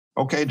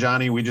Okay,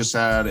 Johnny, we just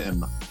had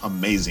an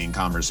amazing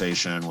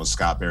conversation with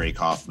Scott Barry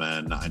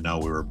Kaufman. I know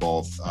we were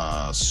both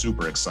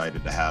super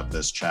excited to have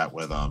this chat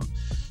with him.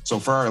 So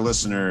for our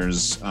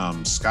listeners,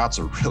 Scott's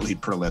a really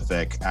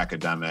prolific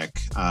academic.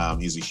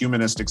 He's a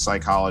humanistic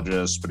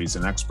psychologist, but he's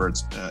an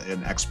expert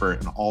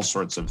in all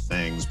sorts of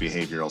things,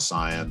 behavioral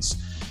science.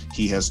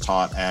 He has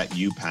taught at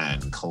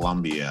UPenn,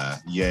 Columbia,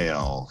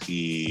 Yale.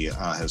 He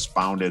has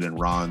founded and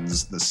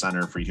runs the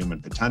Center for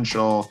Human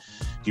Potential.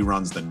 He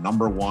runs the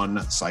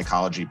 #1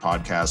 psychology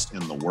podcast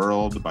in the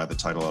world by the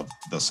title of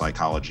The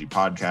Psychology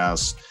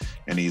Podcast.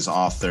 And he's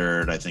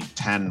authored, I think,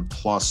 10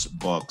 plus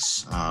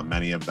books,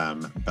 many of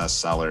them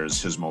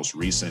bestsellers, his most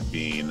recent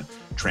being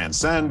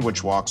Transcend,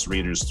 which walks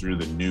readers through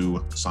the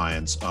new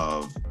science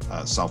of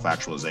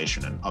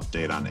self-actualization, an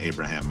update on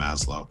Abraham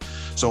Maslow.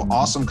 So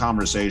awesome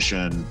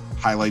conversation.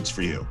 Highlights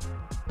for you.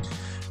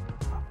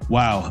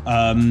 Wow.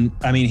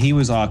 I mean, he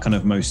was our kind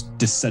of most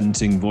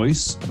dissenting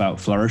voice about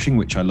flourishing,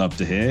 which I love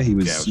to hear. He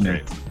was,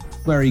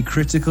 very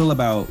critical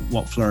about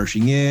what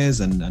flourishing is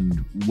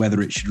and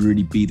whether it should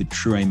really be the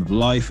true aim of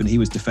life. And he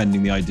was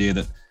defending the idea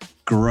that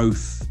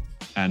growth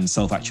and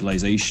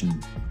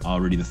self-actualization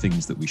are really the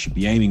things that we should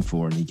be aiming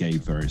for. And he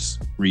gave various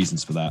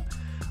reasons for that.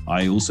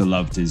 I also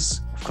loved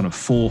his kind of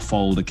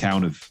fourfold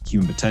account of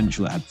human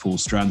potential. It had 4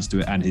 strands to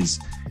it, and his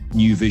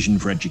new vision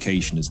for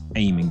education is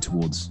aiming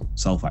towards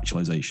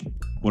self-actualization.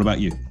 What about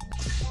you?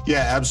 Yeah,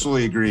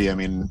 absolutely agree. I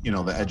mean,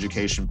 the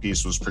education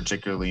piece was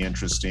particularly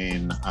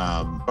interesting.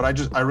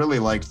 But I really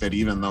liked that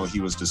even though he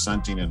was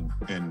dissenting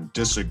and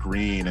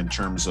disagreeing in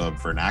terms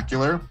of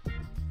vernacular,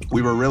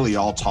 we were really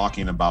all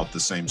talking about the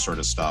same sort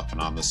of stuff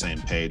and on the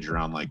same page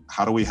around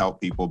how do we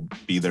help people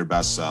be their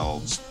best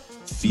selves,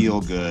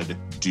 feel good,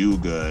 do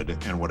good,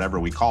 and whatever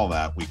we call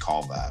that,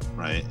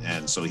 right?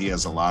 And so he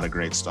has a lot of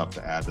great stuff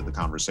to add to the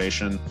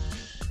conversation,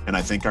 and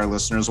I think our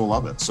listeners will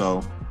love it.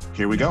 So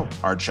here we go,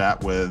 our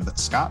chat with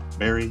Scott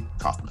Barry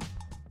Kaufman.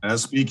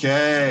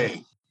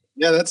 SBK.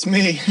 Yeah, that's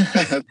me.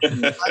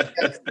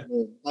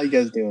 How you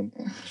guys doing?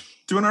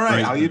 Doing all right.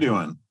 Great. How you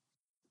doing?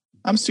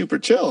 I'm super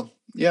chill.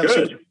 Yeah,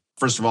 good.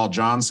 First of all,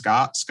 John,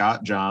 Scott,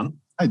 John.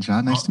 Hi,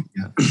 John. Nice to meet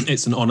you.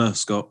 It's an honor,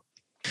 Scott.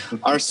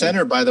 Our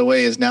center, by the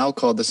way, is now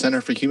called the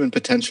Center for Human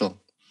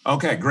Potential.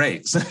 Okay,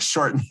 great.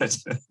 Shorten it.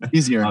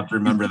 Easier. I'll have to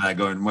remember that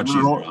going much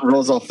easier.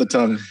 Rolls off the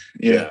tongue.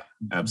 Yeah,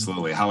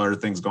 absolutely. How are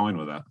things going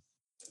with that?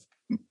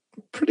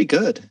 Pretty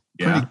good.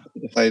 Yeah.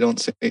 If I don't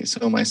say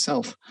so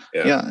myself.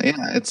 Yeah.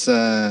 It's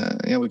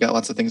we got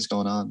lots of things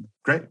going on.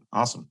 Great.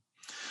 Awesome.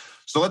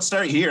 So let's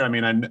start here. I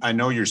mean, I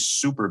know you're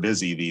super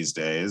busy these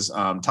days.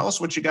 Tell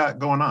us what you got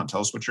going on. Tell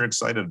us what you're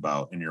excited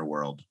about in your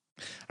world.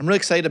 I'm really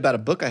excited about a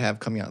book I have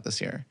coming out this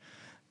year.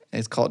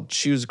 It's called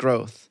Choose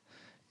Growth.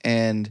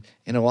 And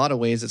in a lot of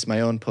ways, it's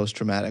my own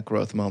post-traumatic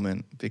growth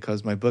moment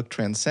because my book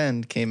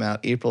Transcend came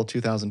out April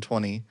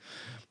 2020,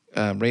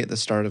 right at the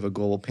start of a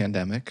global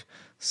pandemic.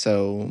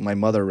 So my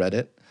mother read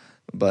it,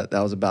 but that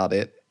was about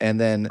it. And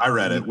then I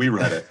read it. We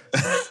read it.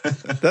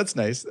 That's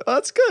nice. Oh,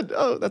 that's good.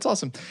 Oh, that's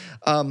awesome.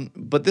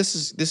 But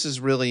this is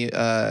really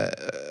a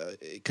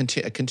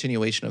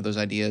continuation of those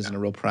ideas in a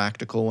real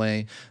practical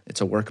way.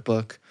 It's a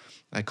workbook.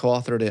 I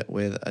co-authored it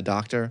with a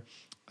doctor,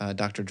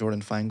 Dr.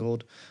 Jordan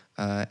Feingold,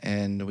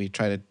 and we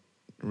try to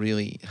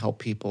really help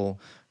people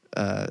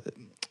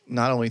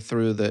not only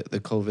through the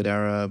COVID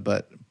era,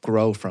 but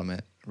grow from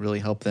it. Really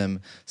help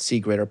them see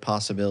greater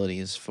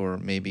possibilities for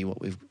maybe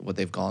what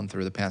they've gone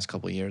through the past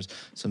couple of years.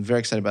 So I'm very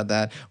excited about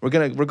that. We're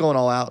going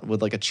all out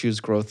with a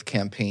Choose Growth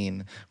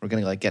campaign. We're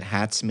gonna get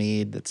hats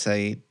made that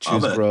say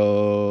Choose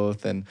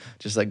Growth and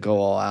just go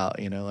all out.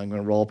 I'm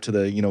gonna roll up to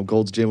the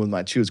Gold's Gym with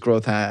my Choose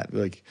Growth hat. Be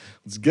like,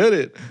 let's get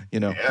it.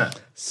 Yeah.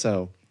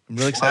 So I'm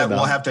really excited.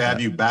 We'll have to have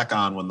you back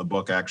on when the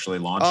book actually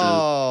launches.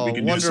 Oh, we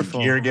can wonderful. do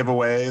some gear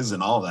giveaways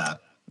and all that.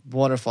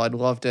 Wonderful. I'd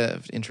love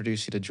to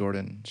introduce you to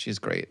Jordan. She's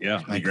great. Yeah,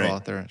 She's my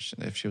co-author.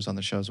 If she was on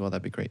the show as well,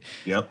 that'd be great.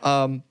 Yep.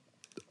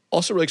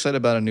 Also really excited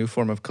about a new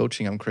form of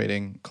coaching I'm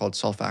creating called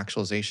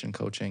self-actualization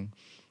coaching.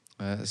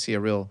 I see a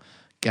real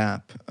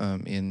gap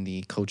in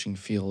the coaching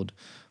field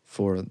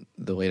for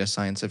the latest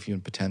science of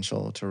human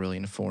potential to really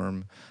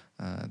inform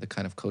the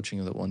kind of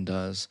coaching that one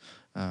does.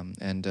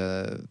 And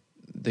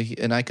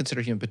I consider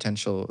human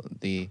potential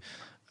the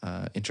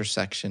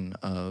intersection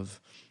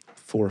of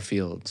 4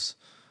 fields: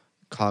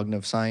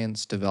 cognitive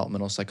science,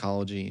 developmental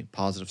psychology,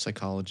 positive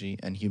psychology,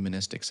 and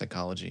humanistic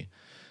psychology.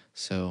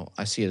 So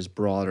I see it as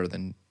broader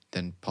than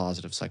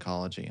positive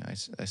psychology.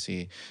 I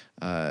see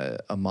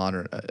a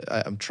modern.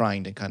 I'm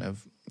trying to kind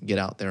of get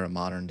out there a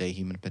modern day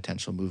human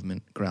potential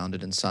movement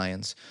grounded in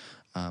science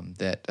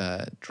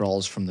that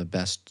draws from the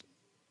best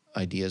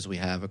ideas we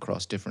have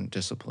across different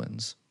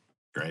disciplines.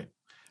 Great.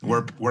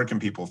 Where can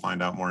people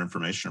find out more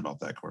information about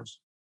that course?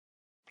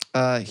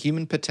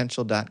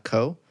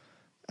 Humanpotential.co.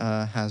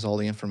 Has all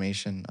the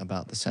information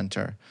about the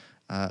center.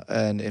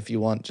 And if you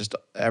want just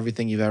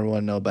everything you've ever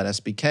want to know about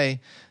SBK,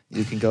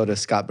 you can go to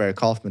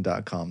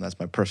scottbarrykaufman.com. That's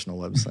my personal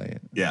website.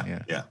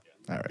 Yeah.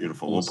 All right.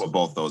 Beautiful. We'll put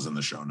both those in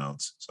the show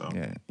notes. So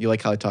yeah, you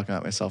like how I talk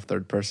about myself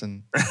third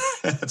person?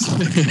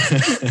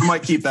 I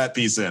might keep that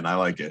piece in. I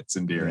like it. It's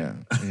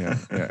endearing. Yeah.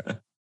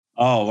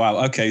 Oh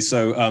wow. Okay.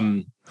 So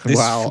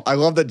wow. I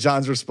love that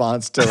John's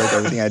response to like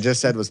everything I just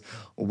said was,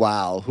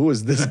 "Wow, who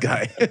is this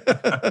guy?"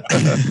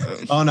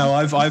 Oh no,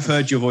 I've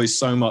heard your voice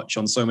so much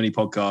on so many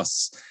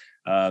podcasts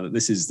that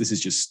this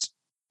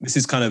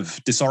is kind of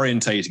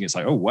disorientating. It's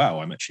like, oh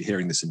wow, I'm actually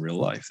hearing this in real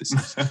life. This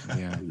is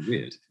really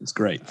weird. It's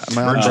great. Am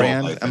I on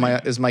brand?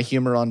 Is my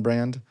humor on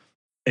brand?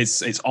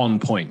 It's on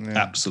point. Yeah.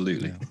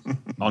 Absolutely. Yeah.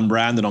 On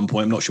brand and on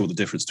point. I'm not sure what the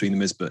difference between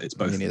them is, but it's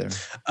both. Me neither.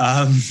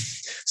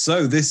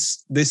 So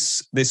this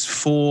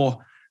 4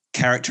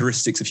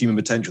 characteristics of human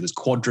potential, this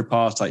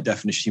quadripartite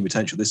definition of human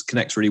potential, this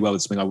connects really well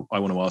with something I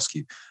want to ask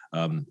you,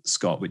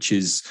 Scott, which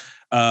is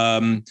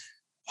I'm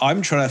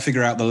trying to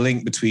figure out the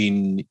link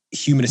between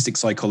humanistic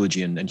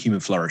psychology and human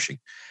flourishing.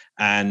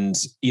 And,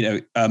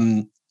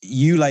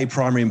 you lay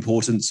primary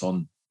importance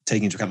on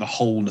taking into account the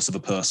wholeness of a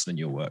person in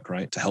your work,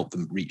 right? To help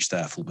them reach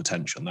their full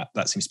potential. And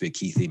that seems to be a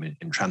key theme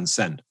in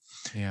Transcend.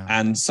 Yeah.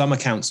 And some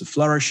accounts of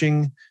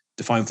flourishing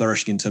define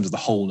flourishing in terms of the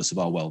wholeness of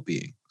our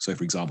well-being. So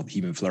for example, the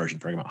Human Flourishing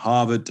Program at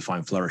Harvard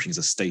define flourishing as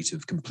a state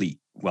of complete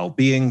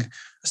well-being,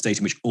 a state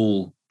in which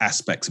all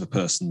aspects of a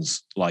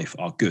person's life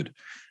are good.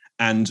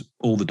 And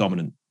all the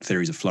dominant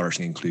theories of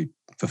flourishing include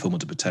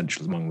fulfillment of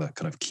potential among the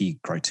kind of key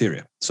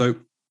criteria. So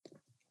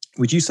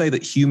would you say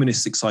that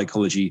humanistic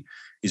psychology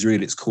is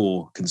really its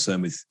core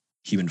concern with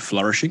human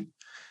flourishing,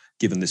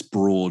 given this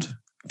broad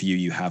view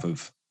you have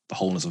of the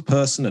wholeness of a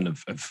person and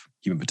of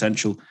human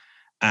potential?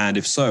 And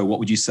if so, what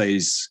would you say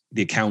is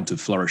the account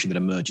of flourishing that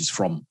emerges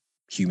from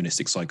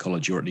humanistic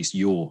psychology, or at least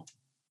your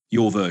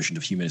version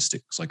of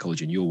humanistic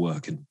psychology and your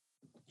work in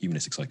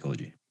humanistic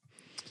psychology?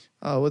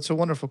 Oh, it's a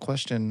wonderful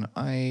question.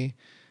 I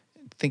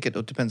think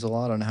it depends a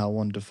lot on how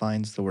one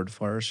defines the word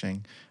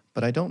flourishing,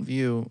 but I don't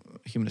view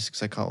humanistic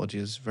psychology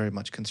as very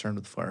much concerned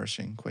with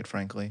flourishing, quite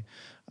frankly.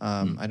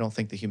 I don't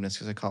think the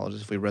humanistic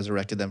psychologists, if we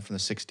resurrected them from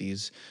the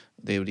 60s,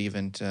 they would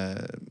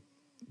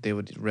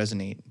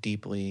resonate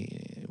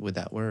deeply with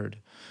that word.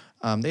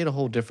 They had a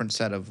whole different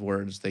set of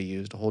words they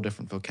used, a whole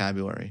different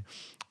vocabulary.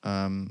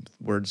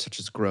 Words such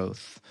as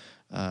growth,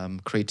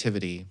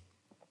 creativity,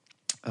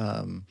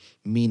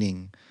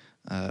 meaning,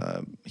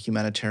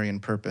 humanitarian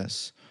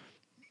purpose,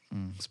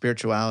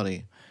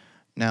 spirituality.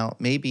 Now,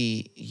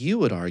 maybe you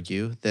would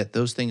argue that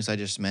those things I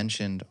just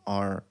mentioned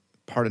are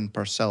part and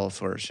parcel of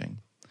flourishing.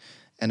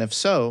 And if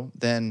so,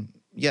 then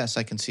yes,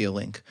 I can see a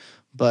link.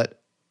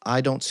 But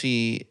I don't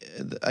see,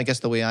 I guess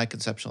the way I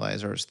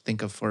conceptualize or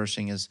think of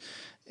flourishing is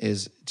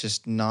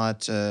just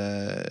not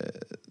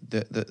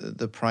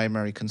the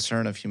primary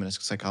concern of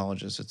humanistic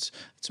psychologists. It's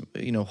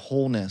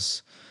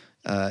wholeness,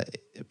 and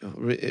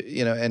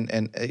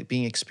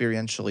being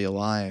experientially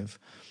alive,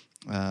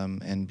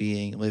 and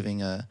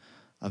living a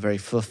very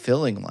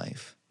fulfilling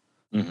life,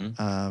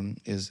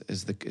 is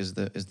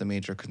the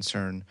major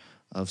concern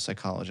of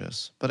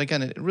psychologists. But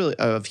again, it really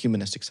of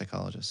humanistic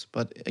psychologists.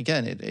 But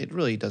again, it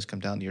really does come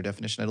down to your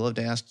definition. I'd love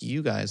to ask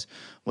you guys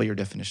what your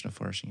definition of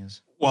flourishing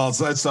is. Well,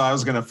 so I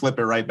was going to flip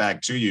it right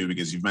back to you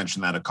because you've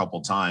mentioned that a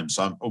couple times.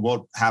 So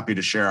I'm happy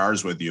to share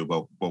ours with you.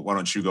 But why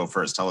don't you go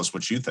first? Tell us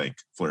what you think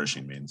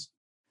flourishing means.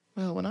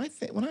 Well, when I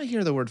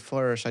hear the word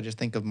flourish, I just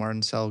think of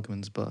Martin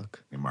Seligman's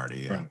book. Hey, Marty,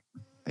 yeah.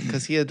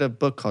 Because he had a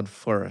book called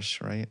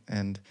Flourish, right?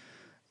 And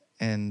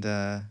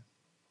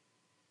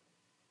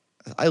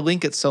I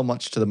link it so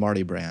much to the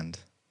Marty brand.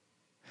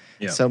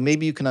 Yeah. So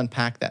maybe you can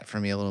unpack that for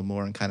me a little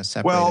more and kind of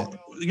separate it.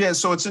 Yeah,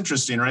 so it's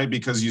interesting, right?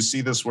 Because you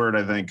see this word,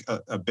 I think,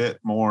 a bit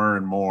more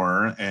and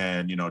more.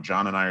 And,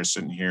 John and I are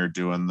sitting here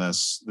doing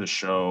this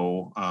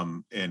show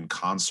in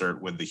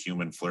concert with the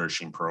Human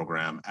Flourishing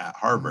Program at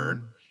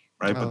Harvard,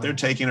 right? But they're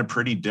taking a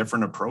pretty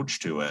different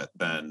approach to it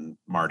than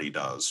Marty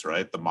does,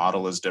 right? The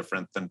model is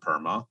different than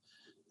PERMA.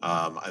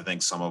 I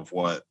think some of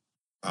what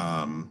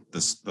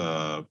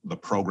the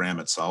program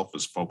itself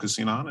is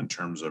focusing on in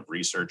terms of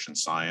research and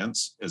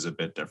science is a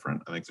bit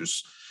different. I think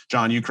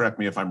John, you correct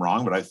me if I'm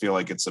wrong, but I feel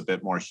like it's a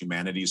bit more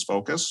humanities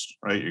focused,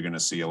 right? You're going to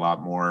see a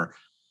lot more,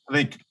 I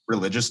think,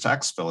 religious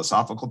texts,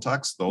 philosophical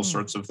texts, those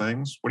sorts of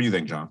things. What do you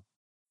think, John?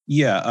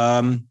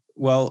 Yeah.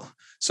 Well,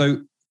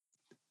 so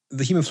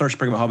the Human Flourishing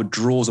Program at Harvard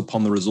draws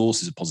upon the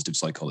resources of positive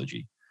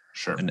psychology.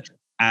 Sure. And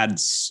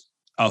adds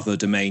other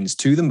domains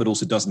to them, but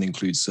also doesn't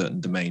include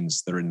certain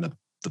domains that are in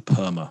the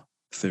PERMA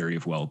theory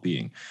of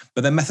well-being.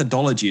 But their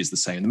methodology is the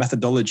same. The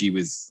methodology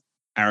with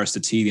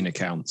Aristotelian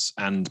accounts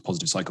and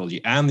positive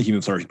psychology and the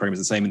Human Flourishing Program is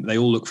the same. They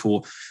all look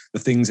for the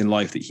things in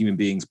life that human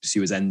beings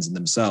pursue as ends in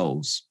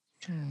themselves,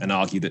 and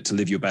argue that to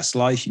live your best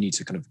life, you need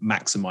to kind of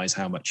maximize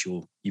how much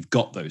you've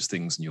got those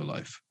things in your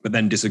life, but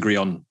then disagree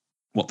on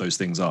what those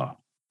things are,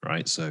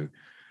 right? So,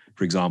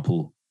 for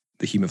example,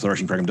 the Human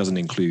Flourishing Program doesn't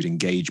include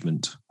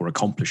engagement or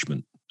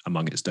accomplishment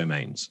among its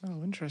domains.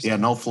 Oh, interesting. Yeah,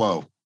 no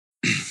flow.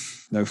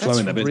 No flow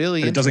in there, but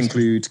it does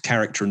include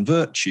character and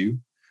virtue.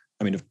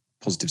 I mean,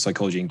 positive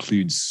psychology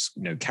includes,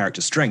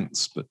 character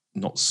strengths, but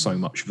not so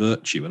much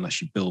virtue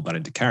unless you build that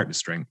into character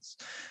strengths.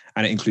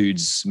 And it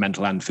includes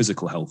mental and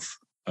physical health,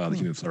 the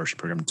Human Flourishing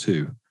Program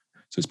too.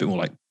 So it's a bit more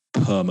like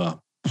PERMA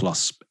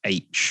plus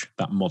H,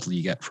 that model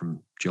you get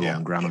from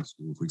Geelong Grammar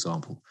School, for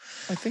example.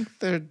 I think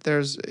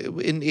there's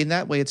in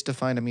that way it's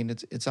defined. I mean,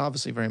 it's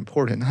obviously very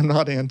important. I'm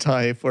not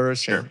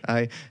anti-flourishing. Sure.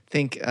 I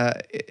think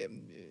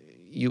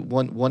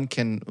one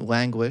can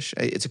languish.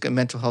 It's a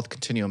mental health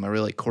continuum. I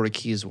really like Corey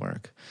Key's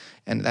work,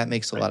 and that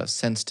makes a lot of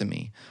sense to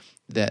me.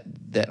 That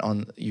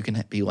you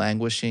can be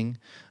languishing,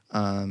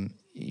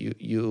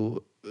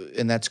 you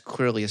and that's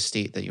clearly a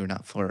state that you're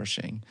not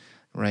flourishing,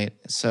 right?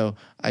 So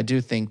I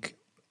do think,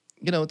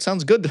 it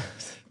sounds good.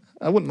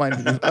 I wouldn't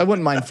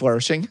mind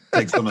flourishing.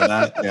 Take some of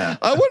that, yeah.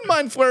 I wouldn't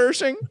mind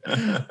flourishing.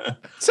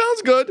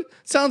 Sounds good.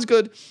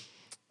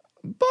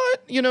 But,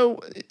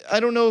 I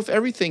don't know if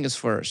everything is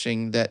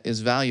flourishing that is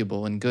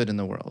valuable and good in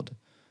the world.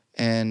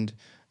 And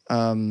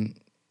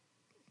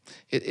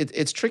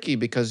it's tricky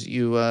because if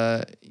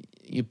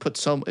you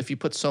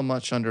put so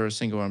much under a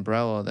single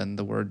umbrella, then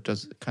the word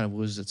does kind of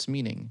lose its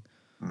meaning,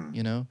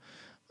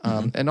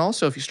 And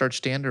also if you start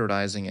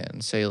standardizing it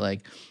and say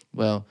like,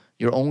 well,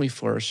 you're only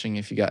flourishing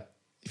if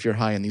you're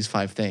high in these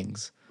 5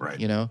 things, right?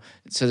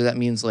 So that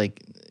means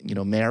like,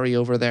 Mary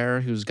over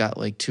there who's got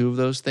like 2 of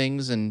those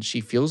things and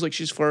she feels like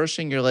she's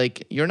flourishing. You're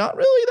like, you're not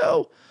really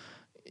though.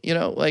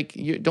 Like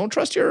you don't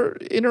trust your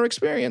inner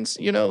experience,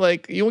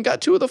 like you only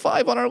got 2 of the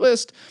 5 on our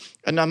list.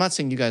 And I'm not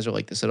saying you guys are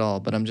like this at all,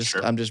 but I'm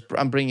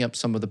bringing up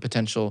some of the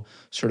potential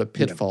sort of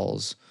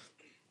pitfalls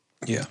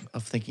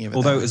of thinking of it.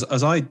 Although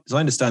as I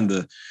understand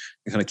the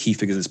kind of key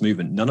figures of this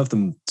movement, none of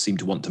them seem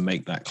to want to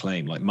make that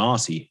claim. Like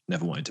Marty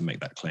never wanted to make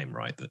that claim,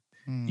 right? That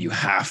you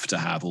have to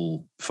have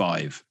all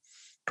 5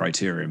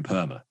 criteria in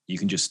PERMA. You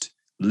can just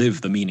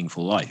live the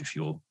meaningful life.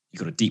 You've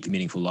got a deeply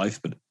meaningful life,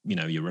 but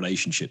your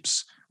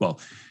relationships, well,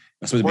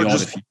 I suppose it'd be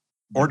odd if you,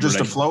 or just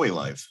a flowy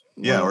life.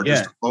 Yeah, or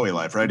just a flowy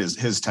life, right?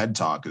 His TED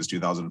Talk, his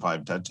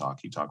 2005 TED Talk,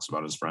 he talks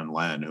about his friend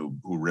Len, who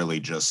really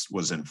just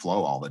was in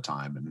flow all the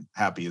time and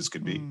happy as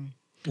could be.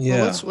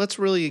 Yeah. Well, let's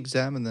really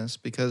examine this,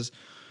 because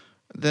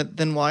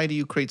then why do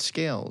you create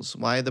scales?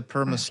 Why the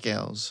PERMA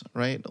scales,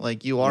 right?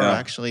 Like you are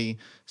actually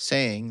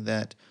saying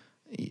that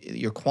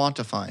you're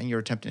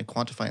attempting to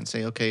quantify and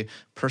say, okay,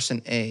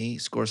 person A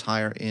scores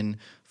higher in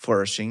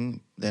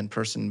flourishing than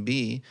person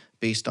B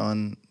based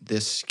on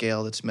this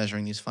scale that's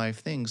measuring these 5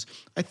 things.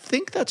 I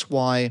think that's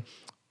why,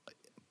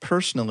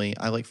 personally,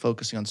 I like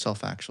focusing on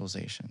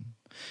self-actualization.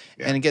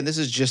 Yeah. And again, this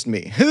is just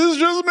me. This is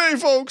just me,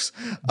 folks.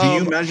 Do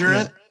you measure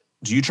it?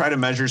 Do you try to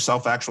measure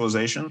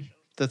self-actualization?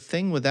 The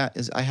thing with that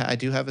is I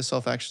do have a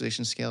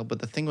self-actualization scale, but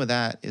the thing with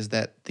that is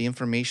that the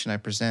information I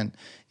present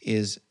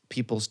is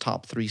people's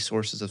top 3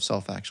 sources of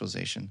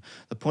self-actualization.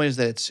 The point is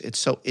that it's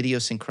so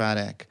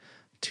idiosyncratic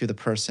to the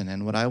person,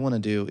 and what I want to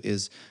do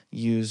is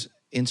use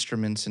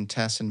instruments and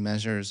tests and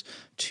measures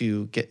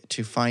to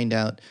find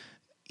out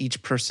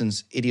each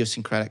person's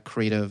idiosyncratic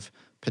creative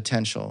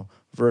potential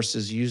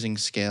versus using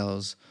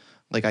scales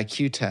like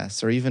IQ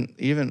tests or even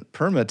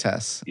PERMA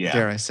tests,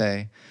 dare I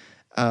say.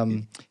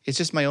 It's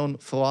just my own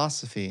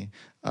philosophy.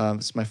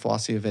 It's my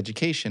philosophy of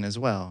education as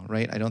well,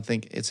 right? I don't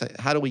think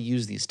how do we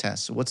use these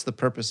tests? What's the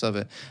purpose of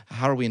it?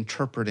 How are we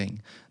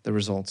interpreting the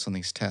results on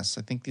these tests?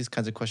 I think these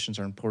kinds of questions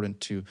are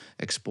important to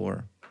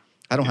explore.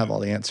 I don't have all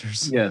the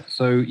answers. Yeah.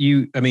 So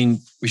we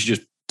should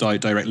just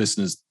direct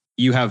listeners.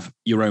 You have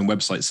your own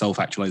website,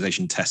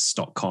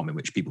 selfactualizationtests.com, in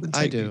which people can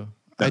take. I do.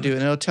 And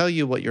it'll tell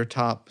you what your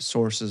top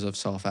sources of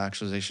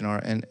self-actualization are.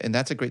 And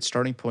that's a great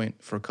starting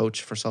point for a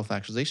coach for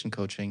self-actualization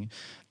coaching,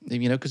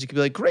 because you could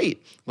be like,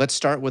 great, let's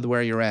start with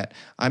where you're at.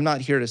 I'm not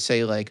here to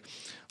say like,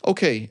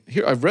 okay,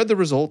 here, I've read the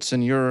results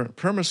and your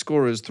PERMA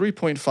score is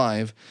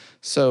 3.5.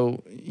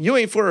 So you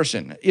ain't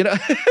flourishing,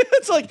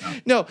 It's like,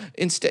 no,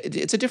 instead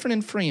it's a different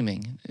in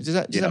framing. Does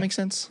that make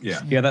sense?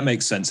 Yeah. Yeah, that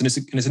makes sense. And it's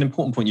an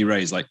important point you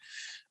raise, like,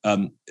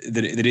 that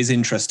it is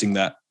interesting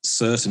that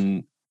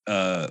certain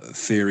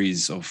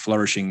theories of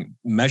flourishing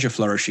measure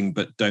flourishing,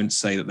 but don't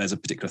say that there's a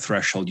particular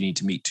threshold you need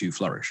to meet to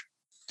flourish.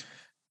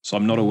 So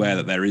I'm not aware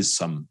that there is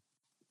some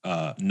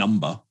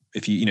number.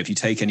 If you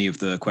take any of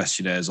the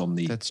questionnaires on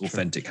the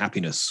Authentic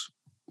Happiness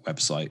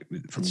website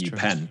from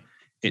UPenn,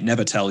 it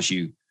never tells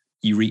you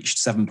reached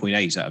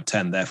 7.8 out of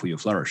 10, therefore you're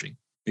flourishing.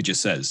 It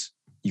just says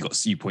you got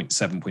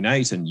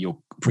 7.8 and you're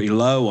pretty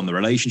low on the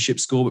relationship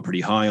score, but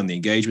pretty high on the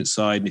engagement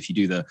side. And if you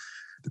do the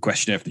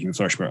questionnaire for the Human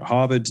Flourishing at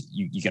Harvard,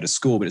 you get a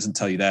score, but it doesn't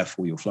tell you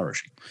therefore you're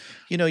flourishing.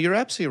 You're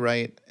absolutely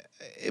right.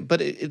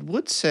 But it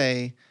would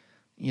say,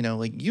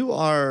 like you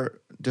are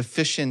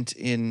deficient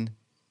in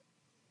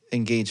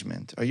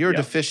engagement or you're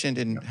deficient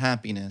in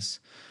happiness.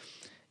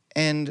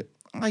 And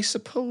I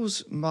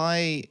suppose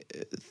my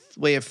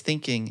way of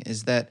thinking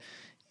is that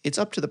it's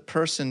up to the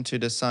person to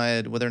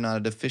decide whether or not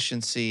a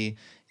deficiency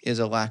is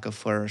a lack of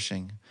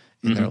flourishing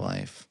in their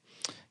life.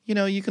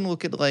 You can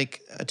look at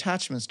like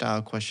attachment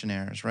style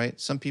questionnaires, right?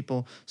 Some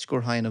people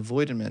score high in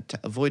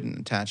avoidant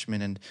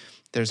attachment, and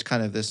there's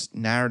kind of this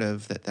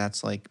narrative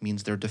that's like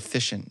means they're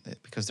deficient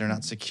because they're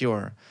not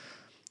secure.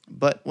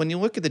 But when you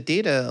look at the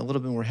data a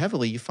little bit more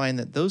heavily, you find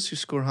that those who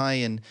score high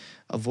in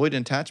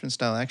avoidant attachment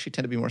style actually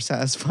tend to be more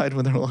satisfied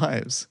with their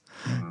lives.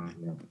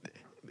 Mm-hmm.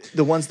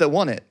 The ones that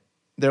want it,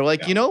 they're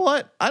like, Yeah. you know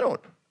what? I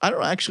don't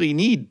actually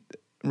need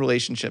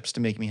relationships to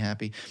make me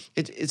happy.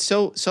 It's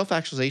so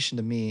self-actualization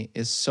to me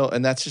is so,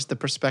 and that's just the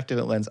perspective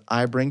and lens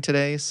I bring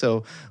today.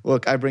 So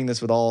look, I bring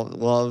this with all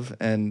love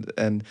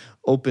and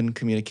open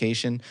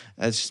communication.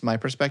 That's just my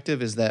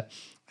perspective, is that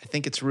I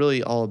think it's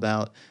really all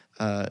about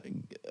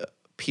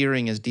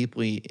peering as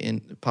deeply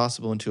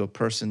possible into a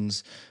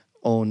person's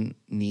own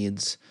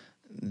needs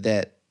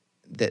that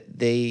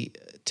they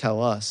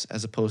tell us,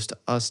 as opposed to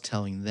us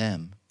telling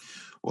them.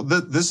 Well,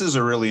 this is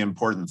a really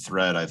important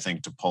thread, I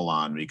think, to pull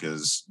on,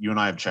 because you and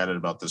I have chatted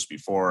about this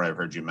before. I've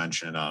heard you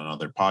mention it on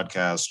other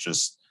podcasts,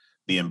 just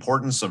the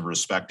importance of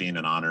respecting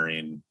and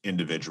honoring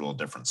individual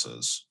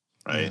differences,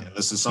 right? Yeah, And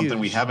this is something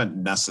we huge.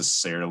 haven't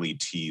necessarily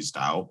teased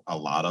out a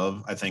lot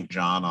of, I think,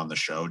 John, on the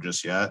show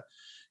just yet.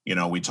 You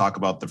know, we talk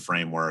about the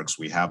frameworks,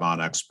 we have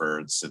on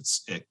experts.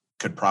 It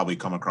could probably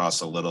come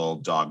across a little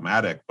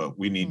dogmatic, but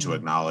we need to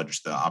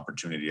acknowledge the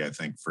opportunity, I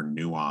think, for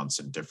nuance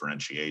and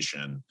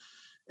differentiation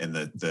in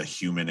the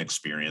human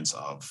experience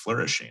of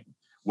flourishing,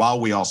 while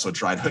we also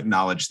try to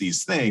acknowledge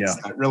these things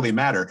that really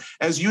matter,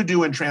 as you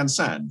do in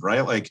Transcend,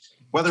 right? Like,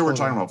 whether we're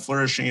talking about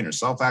flourishing or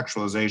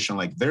self-actualization,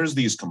 like, there's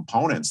these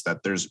components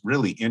that there's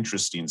really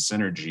interesting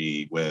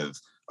synergy with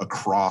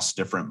across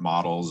different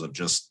models of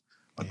just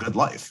a good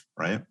life,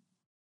 right?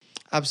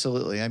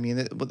 Absolutely. I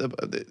mean,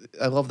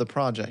 I love the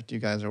project you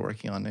guys are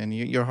working on, and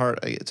your heart.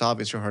 It's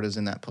obvious your heart is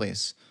in that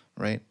place,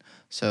 right?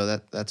 So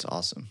that's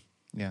awesome.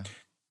 Yeah.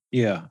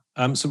 Yeah.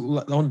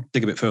 So I want to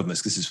dig a bit further on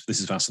this. This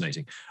is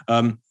fascinating.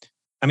 I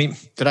mean,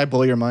 did I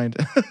blow your mind?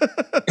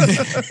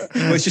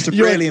 Well, it's just a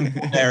really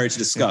important area to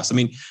discuss. I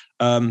mean,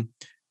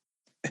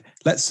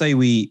 let's say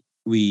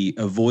we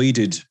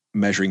avoided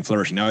measuring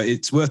flourishing. Now,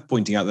 it's worth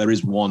pointing out there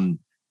is one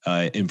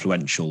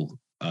influential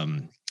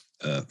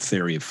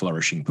theory of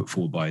flourishing put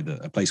forward by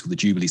a place called the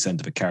Jubilee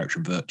Centre for Character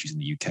and Virtues in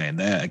the UK, and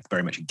they're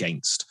very much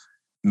against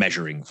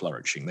measuring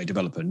flourishing. They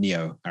develop a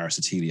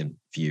neo-Aristotelian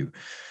view,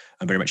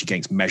 and very much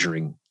against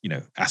measuring,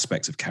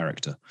 aspects of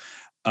character.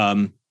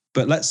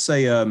 But let's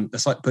say,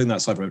 putting that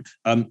aside for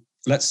a moment,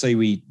 let's say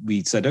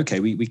we said, okay,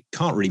 we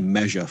can't really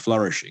measure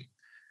flourishing,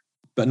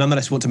 but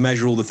nonetheless want to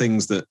measure all the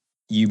things that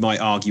you might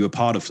argue are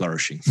part of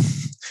flourishing,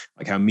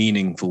 like how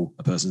meaningful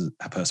a person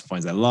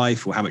finds their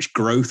life, or how much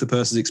growth a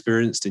person's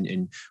experienced or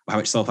how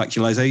much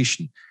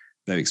self-actualization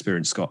they've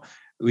experienced, Scott.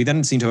 We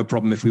then seem to have a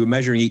problem if we were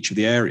measuring each of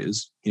the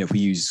areas. If we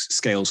use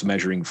scales for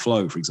measuring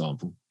flow, for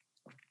example,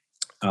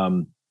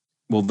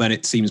 well, then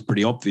it seems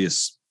pretty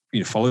obvious,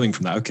 following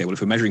from that, okay, well,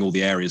 if we're measuring all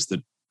the areas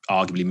that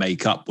arguably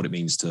make up what it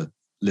means to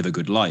live a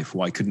good life,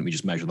 why couldn't we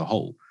just measure the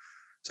whole?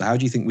 So how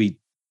do you think we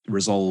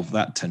resolve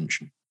that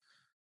tension?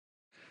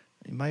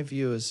 My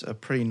view is a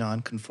pretty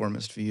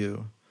nonconformist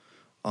view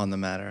on the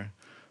matter,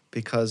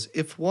 because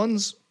if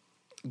one's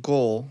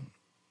goal,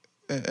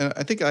 and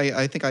I think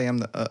I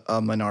am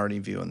a minority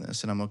view on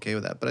this, and I'm okay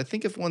with that, but I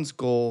think if one's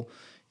goal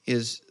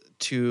is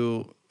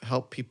to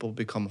help people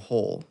become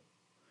whole,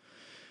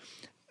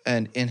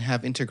 and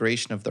have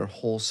integration of their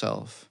whole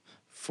self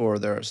so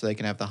they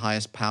can have the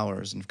highest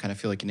powers and kind of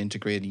feel like an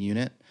integrated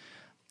unit,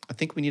 I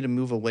think we need to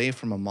move away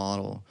from a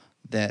model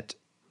that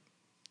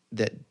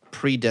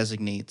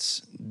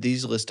pre-designates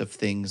these list of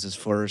things as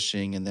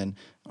flourishing, and then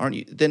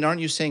aren't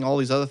you saying all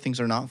these other things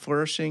are not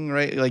flourishing,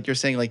 right? Like, you're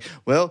saying, like,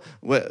 well,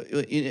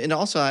 and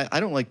also I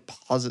don't like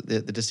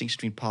the distinction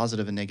between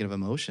positive and negative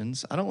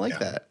emotions. I don't like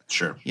that.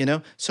 Sure.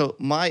 So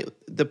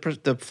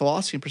the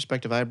philosophy and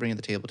perspective I bring to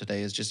the table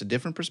today is just a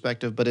different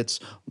perspective, but it's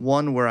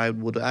one where I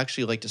would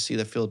actually like to see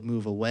the field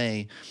move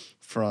away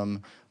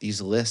from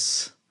these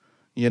lists,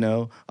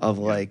 of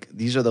like,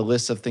 these are the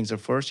lists of things that are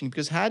flourishing,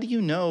 because how do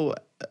you know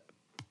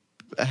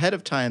ahead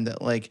of time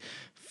that, like,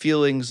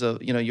 feelings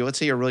of, let's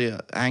say you're really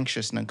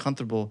anxious and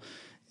uncomfortable,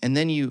 and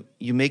then you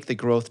make the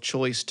growth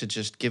choice to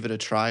just give it a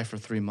try for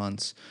 3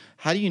 months.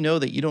 How do you know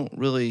that you don't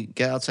really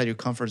get outside your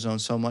comfort zone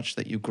so much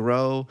that you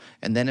grow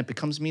and then it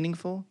becomes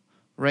meaningful,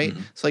 right?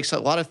 Mm-hmm. So a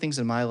lot of things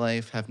in my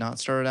life have not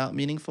started out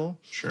meaningful.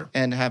 Sure.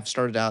 And have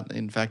started out,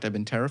 in fact, I've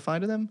been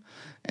terrified of them.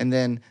 And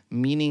then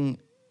meaning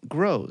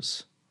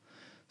grows.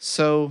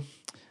 So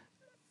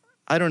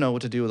I don't know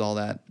what to do with all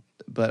that.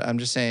 But I'm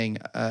just saying,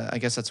 I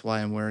guess that's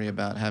why I'm wary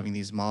about having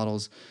these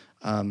models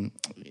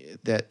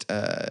that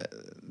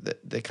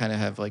kind of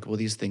have, like, well,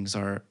 these things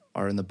are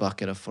in the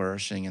bucket of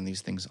flourishing, and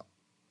these things,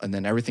 and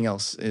then everything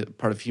else,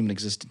 part of human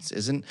existence,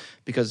 isn't.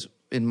 Because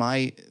in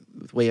my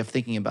way of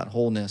thinking about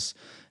wholeness,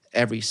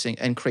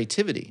 and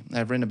creativity,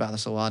 I've written about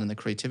this a lot in the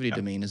creativity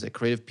domain, is that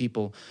creative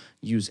people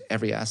use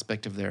every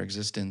aspect of their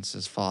existence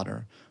as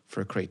fodder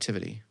for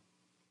creativity.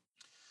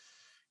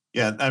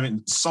 Yeah, I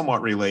mean,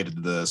 somewhat related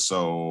to this.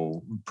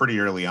 So pretty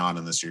early on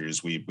in the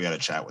series, we had a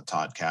chat with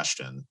Todd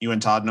Cashton. You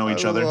and Todd know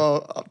each other?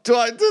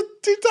 Todd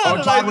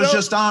was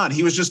just on.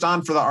 He was just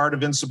on for the Art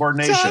of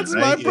Insubordination. Todd's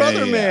right? my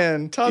brother,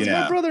 man. Todd's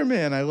my brother,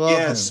 man. I love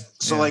him.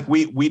 So like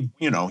we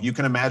you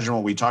can imagine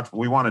what we talked.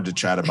 We wanted to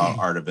chat about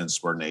Art of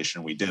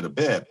Insubordination. We did a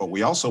bit, but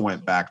we also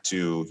went back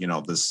to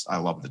this. I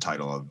love the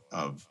title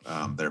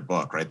of their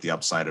book, right? The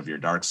Upside of Your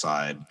Dark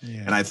Side.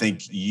 Yeah. And I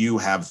think you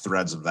have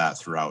threads of that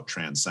throughout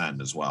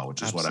Transcend as well,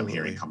 which is what I'm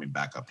hearing coming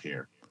back up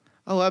here.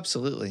 Oh,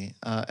 absolutely.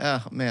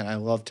 Man, I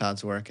love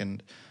Todd's work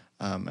and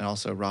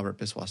also Robert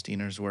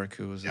Biswas-Diener's work,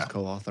 who was his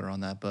co-author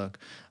on that book.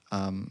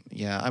 I'm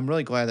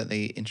really glad that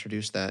they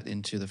introduced that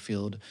into the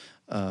field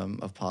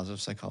of positive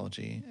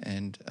psychology,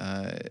 and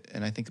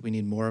I think that we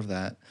need more of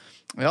that.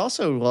 I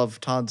also love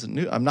Todd's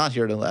new. I'm not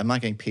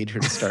getting paid here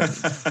to start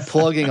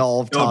plugging all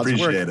of Todd's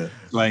work. It.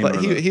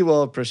 But he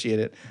will appreciate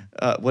it.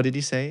 What did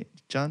he say,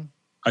 John?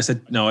 I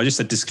just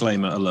said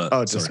disclaimer alert.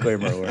 Oh,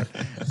 disclaimer alert.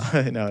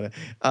 No.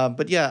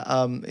 But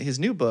his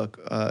new book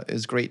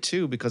is great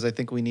too, because I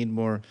think we need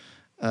more.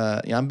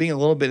 I'm being a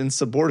little bit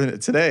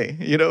insubordinate today,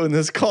 in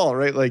this call,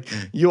 right? Like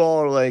you all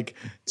are like,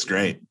 it's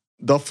great.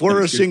 The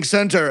Flourishing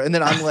Center. And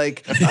then I'm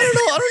like, I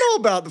don't know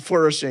about the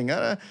flourishing.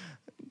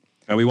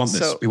 We want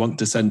this. We want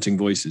dissenting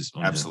voices.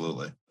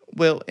 Absolutely. Here.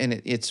 Well,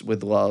 and it's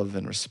with love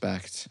and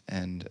respect.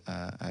 And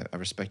I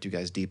respect you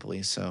guys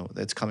deeply. So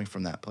it's coming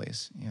from that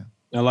place. Yeah.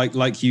 Now,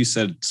 like you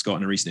said, Scott,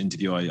 in a recent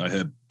interview, I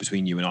heard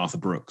between you and Arthur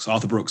Brooks.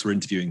 Arthur Brooks, we're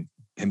interviewing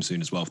him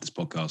soon as well for this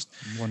podcast.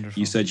 Wonderful.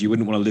 You said you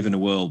wouldn't want to live in a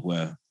world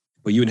where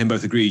you and him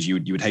both agreed you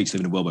would hate to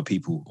live in a world where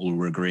people all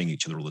were agreeing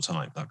each other all the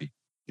time. That'd be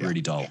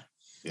really dull.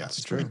 Yeah,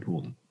 it's very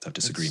important to have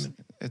disagreement.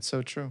 It's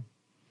so true.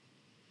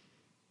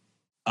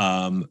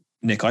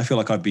 Nick, I feel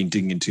like I've been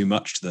digging in too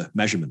much to the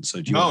measurements. So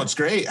it's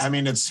great. I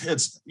mean, it's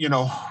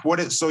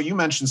so you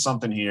mentioned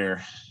something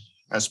here,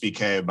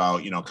 SBK,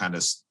 about kind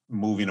of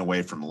moving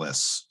away from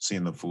lists,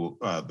 seeing the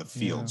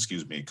field,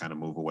 kind of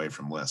move away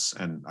from lists,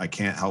 and I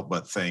can't help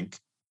but think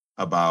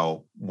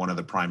about one of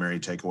the primary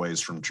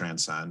takeaways from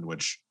Transcend,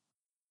 which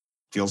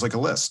feels like a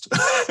list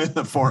in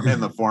the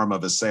form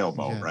of a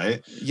sailboat,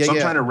 right? Yeah, so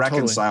I'm trying to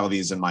reconcile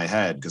these in my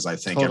head, because I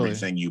think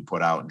everything you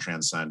put out in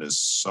Transcend is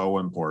so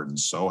important,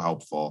 so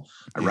helpful.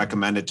 I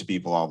recommend it to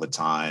people all the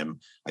time.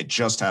 I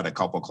just had a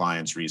couple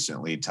clients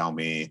recently tell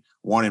me,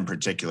 one in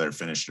particular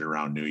finished it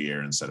around New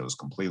Year and said it was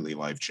completely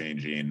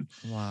life-changing.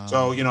 Wow.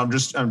 So,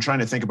 I'm trying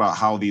to think about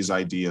how these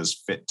ideas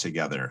fit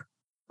together,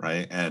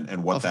 right?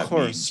 And what that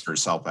means for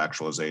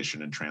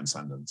self-actualization and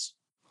transcendence.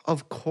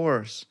 Of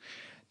course.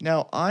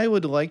 Now, I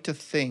would like to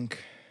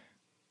think,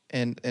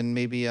 and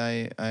maybe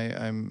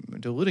I'm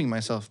deluding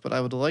myself, but I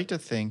would like to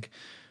think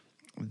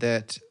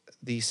that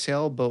the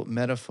sailboat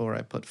metaphor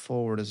I put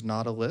forward is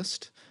not a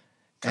list,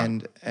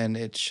 and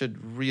it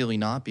should really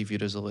not be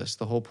viewed as a list.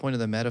 The whole point of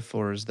the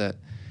metaphor is that,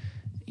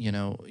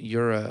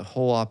 you're a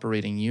whole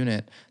operating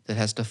unit that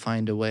has to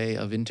find a way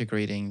of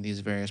integrating these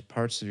various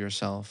parts of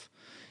yourself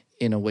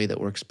in a way that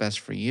works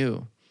best for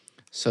you,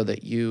 so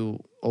that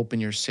you open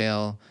your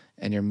sail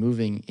and you're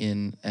moving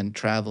in and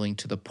traveling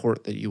to the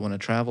port that you want to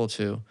travel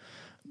to,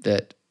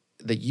 that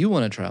you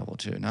want to travel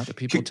to, not that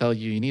people tell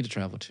you need to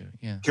travel to.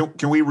 Yeah.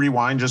 Can we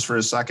rewind just for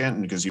a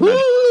second? Because you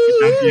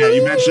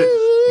mentioned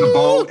the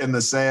boat and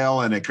the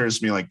sail, and it occurs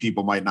to me like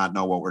people might not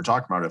know what we're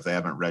talking about if they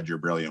haven't read your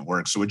brilliant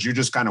work. So would you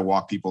just kind of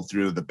walk people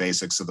through the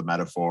basics of the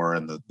metaphor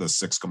and the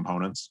 6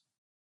 components?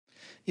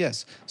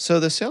 Yes. So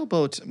the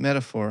sailboat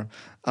metaphor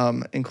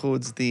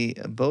includes the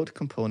boat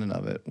component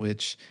of it,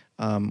 which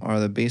are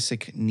the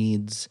basic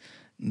needs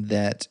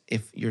that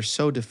if you're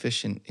so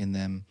deficient in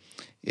them,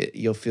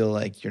 you'll feel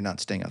like you're not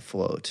staying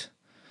afloat.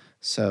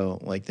 So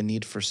like the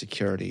need for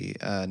security,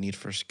 need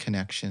for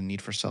connection,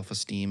 need for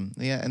self-esteem.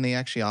 Yeah, and they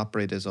actually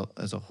operate as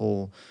a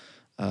whole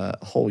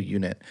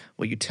unit.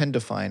 What you tend to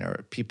find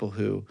are people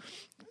who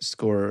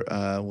score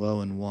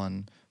low in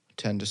one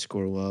tend to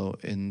score low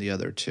in the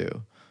other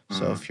two.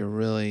 So if you're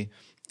really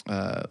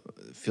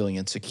feeling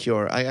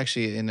insecure, I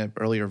actually, in an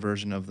earlier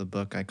version of the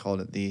book, I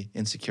called it the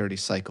insecurity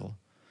cycle.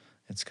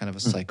 It's kind of a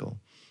cycle,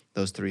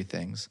 those 3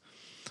 things.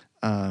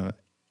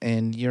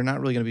 And you're not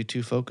really going to be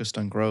too focused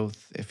on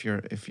growth if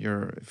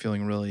you're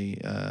feeling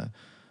really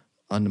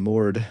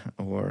unmoored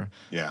or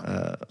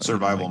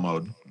survival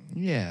mode.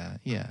 Yeah.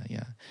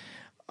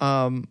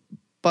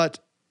 But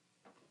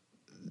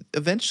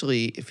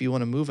eventually, if you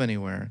want to move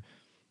anywhere,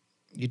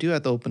 you do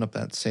have to open up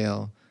that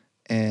sail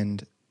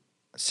and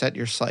set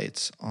your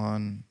sights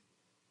on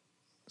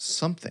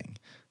something,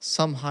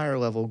 some higher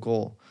level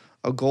goal,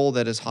 a goal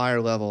that is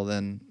higher level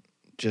than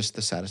just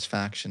the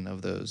satisfaction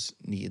of those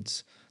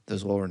needs,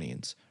 those lower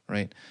needs,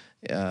 right?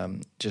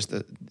 Just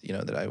that,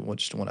 that I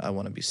want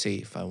to be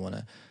safe. I want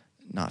to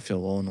not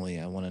feel lonely.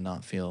 I want to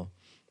not feel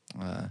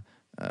a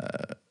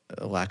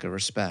lack of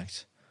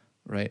respect,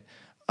 right?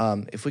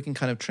 If we can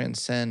kind of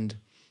transcend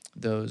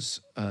those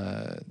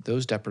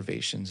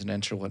deprivations and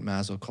enter what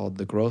Maslow called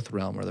the growth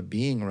realm or the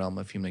being realm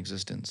of human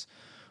existence,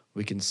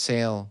 we can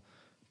sail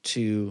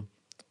to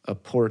a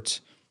port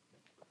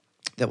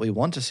that we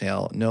want to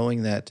sail,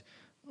 knowing that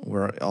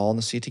We're all in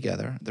the sea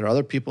together. There are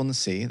other people in the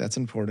sea. That's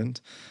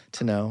important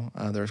to know.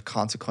 There's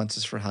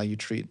consequences for how you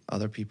treat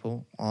other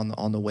people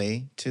on the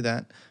way to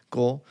that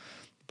goal,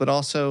 but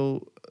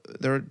also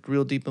there are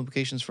real deep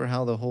implications for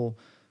how the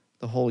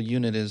whole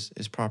unit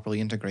is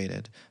properly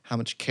integrated. How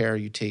much care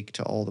you take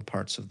to all the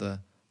parts of the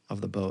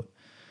boat.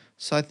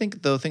 So I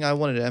think the thing I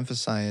wanted to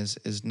emphasize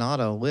is not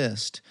a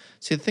list.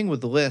 See, the thing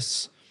with the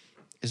lists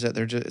is that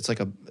it's like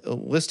a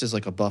list is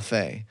like a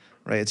buffet,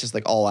 right? It's just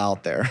like all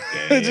out there.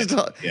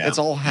 It's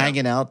all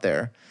hanging out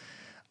there.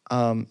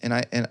 And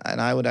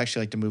I would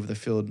actually like to move the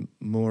field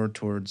more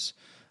towards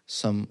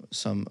some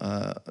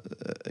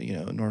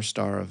North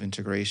Star of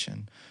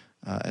integration,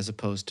 as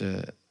opposed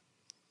to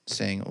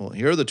saying, well,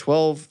 here are the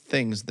 12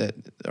 things that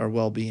are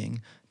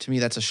well-being. To me,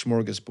 that's a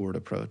smorgasbord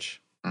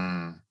approach.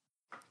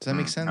 Does that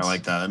make sense? I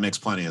like that. It makes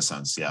plenty of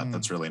sense. Yeah,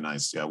 that's really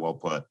nice. Yeah, well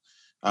put.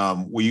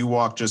 Will you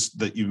walk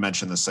that you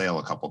mentioned the sale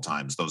a couple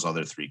times, those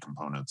other 3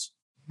 components?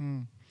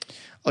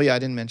 Oh yeah, I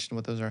didn't mention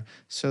what those are.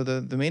 So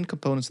the main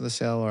components of the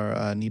sale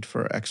are need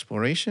for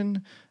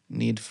exploration,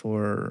 need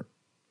for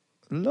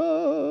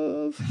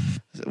love,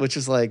 which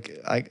is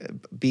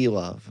be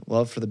love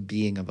for the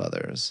being of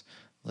others,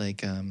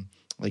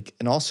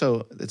 and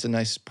also it's a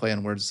nice play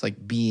on words,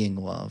 like being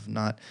love,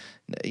 not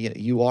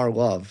you are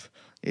love.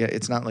 Yeah,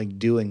 it's not like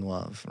doing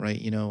love, right?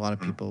 A lot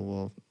of people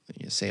will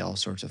say all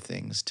sorts of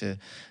things to,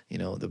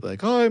 they'll be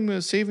like, oh,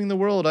 I'm saving the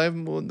world.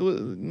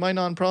 My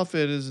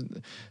nonprofit is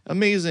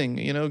amazing.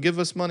 Give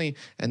us money.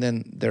 And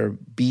then their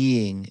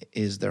being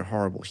is they're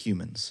horrible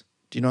humans.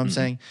 Do you know what I'm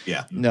saying?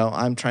 Yeah. No,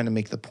 I'm trying to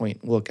make the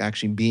point. Look,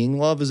 actually being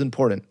love is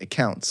important. It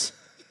counts.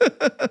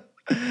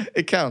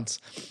 It counts.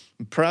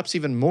 Perhaps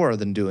even more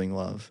than doing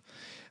love.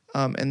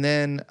 And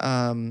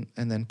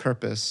then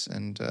purpose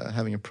and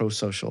having a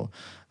pro-social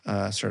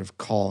sort of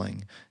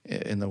calling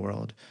in the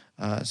world.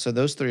 So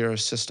those 3 are a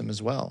system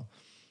as well,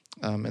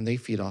 and they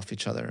feed off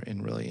each other.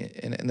 And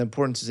the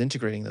importance is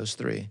integrating those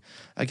 3.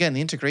 Again,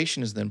 the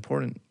integration is the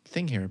important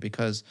thing here,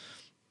 because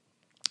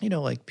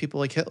like people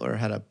like Hitler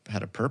had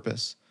a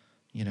purpose,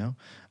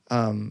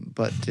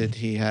 but did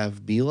he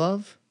have be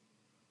love?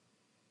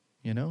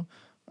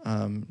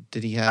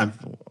 Did he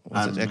have?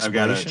 I've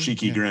got a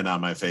cheeky grin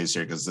on my face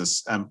here because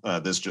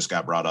this just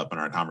got brought up in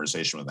our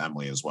conversation with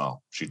Emily as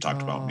well. She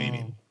talked about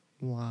meaning.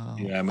 Wow.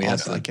 Yeah, and we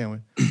awesome. I can't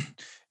wait.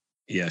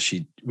 Yeah,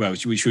 she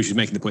was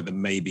making the point that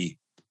maybe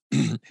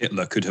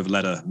Hitler could have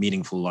led a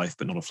meaningful life,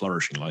 but not a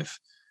flourishing life,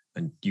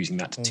 and using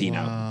that to tease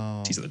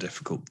out the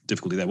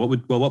difficulty there. What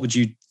would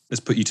you? Let's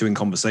put you two in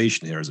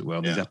conversation here, as it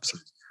were. These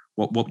episodes.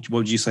 What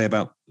would you say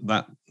about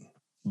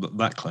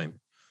that claim?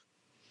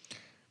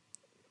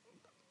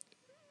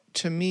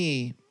 To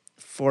me,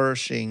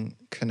 flourishing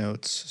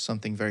connotes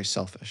something very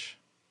selfish.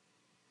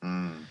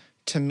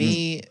 To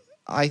me,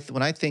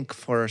 when I think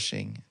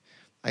flourishing,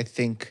 I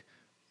think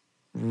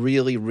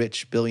really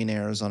rich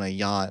billionaires on a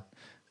yacht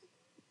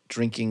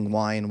drinking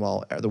wine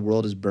while the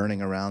world is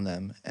burning around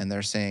them, and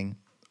they're saying,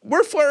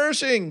 "We're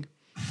flourishing."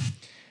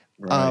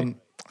 Right.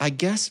 I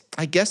guess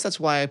that's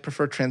why I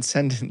prefer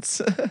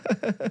transcendence.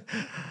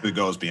 It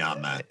goes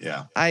beyond that.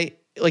 Yeah.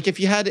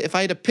 If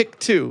I had to pick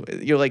 2,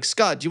 you're like,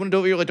 Scott, do you want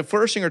to do your like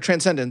flourishing or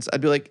transcendence?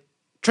 I'd be like,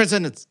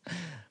 transcendence.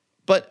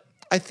 But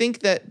I think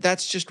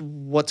that's just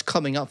what's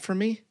coming up for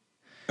me.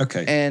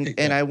 Okay.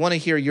 And I want to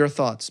hear your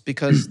thoughts,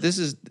 because this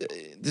is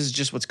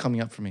just what's coming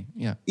up for me.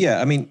 Yeah.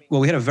 Yeah. I mean, well,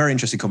 we had a very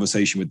interesting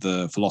conversation with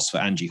the philosopher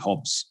Angie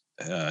Hobbs,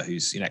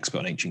 who's an expert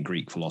on ancient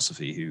Greek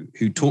philosophy,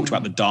 who talked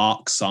about the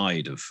dark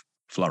side of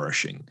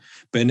flourishing,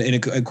 but in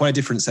a quite a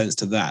different sense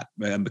to that,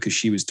 because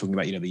she was talking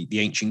about the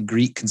ancient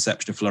Greek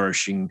conception of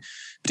flourishing,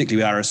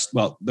 particularly with Aristotle.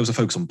 Well, there was a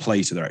focus on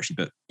Plato there actually,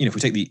 but if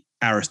we take the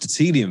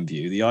Aristotelian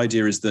view, the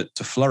idea is that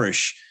to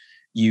flourish,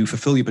 you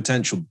fulfill your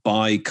potential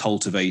by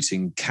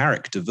cultivating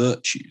character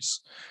virtues,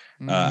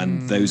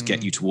 and those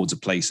get you towards a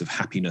place of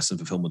happiness and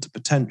fulfillment of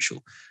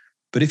potential.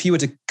 But if you were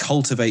to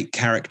cultivate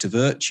character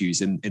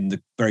virtues in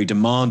the very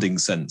demanding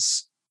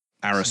sense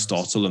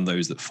Aristotle and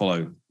those that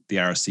follow the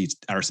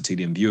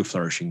Aristotelian view of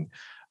flourishing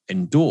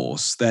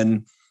endorse,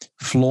 then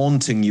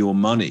flaunting your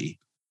money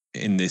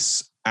in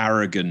this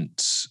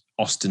arrogant,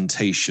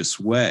 ostentatious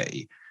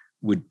way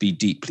would be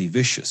deeply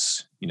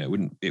vicious.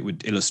 It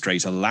would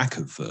illustrate a lack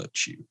of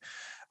virtue.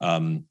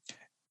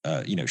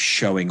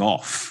 Showing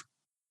off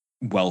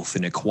wealth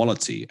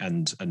inequality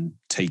and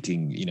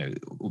taking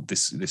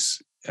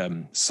this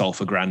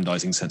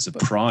self-aggrandizing sense of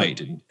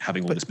pride in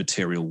having all this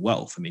material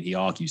wealth. I mean, he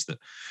argues that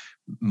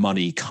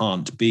money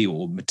can't be,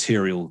 or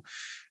material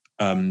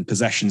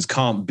possessions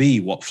can't be,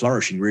 what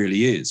flourishing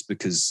really is,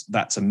 because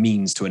that's a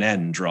means to an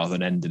end rather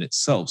than end in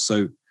itself.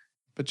 So,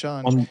 but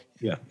John,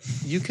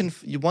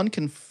 one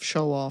can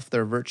show off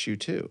their virtue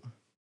too.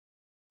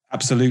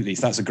 Absolutely,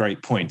 that's a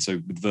great point.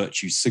 So, with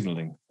virtue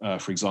signaling,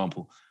 for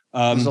example,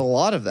 there's a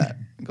lot of that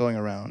going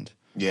around.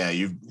 Yeah,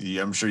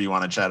 I'm sure you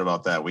want to chat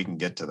about that. We can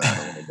get to that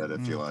a little bit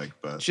if you like,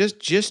 but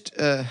just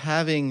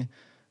having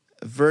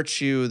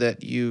virtue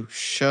that you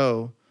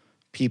show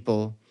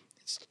people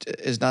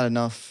is not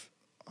enough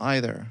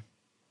either.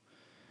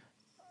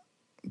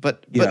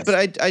 But Yes. but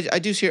I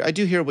do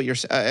hear what you're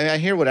saying. I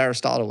hear what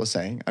Aristotle was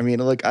saying. I mean,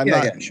 like I'm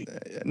not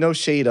no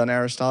shade on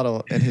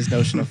Aristotle and his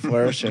notion of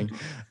flourishing.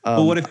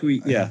 Well, what if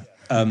we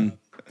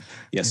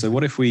so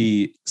what if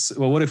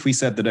we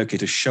said that, okay,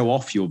 to show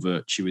off your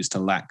virtue is to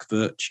lack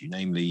virtue,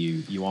 namely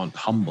you aren't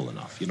humble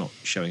enough, you're not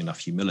showing enough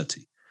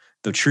humility.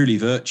 The truly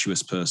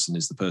virtuous person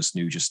is the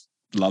person who just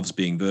loves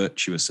being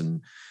virtuous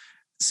and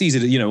sees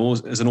it,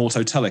 as an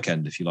autotelic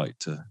end, if you like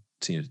to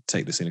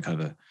take this in a kind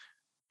of a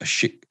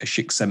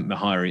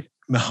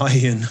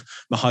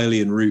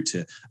Mahayalian route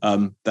here,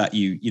 that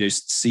you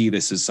see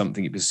this as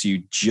something you pursue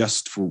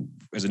just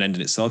as an end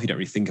in itself. You don't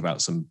really think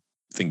about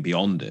something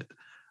beyond it.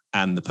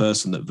 And the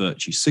person that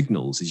virtue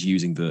signals is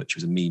using virtue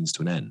as a means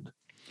to an end.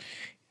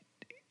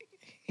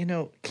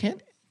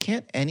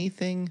 Can't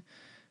anything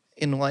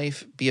in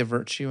life be a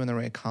virtue in the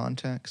right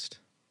context?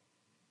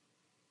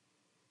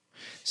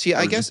 See,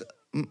 I guess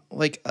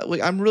like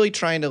I'm really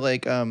trying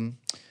to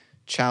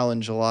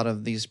challenge a lot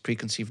of these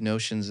preconceived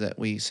notions that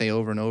we say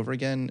over and over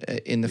again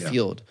in the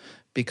field,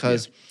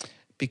 because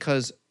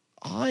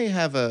I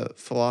have a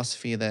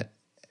philosophy that,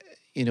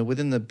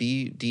 within the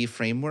BD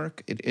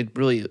framework, it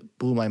really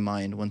blew my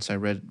mind once I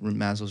read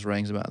Maslow's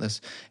writings about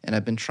this. And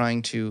I've been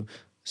trying to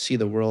see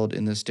the world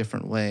in this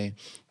different way,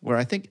 where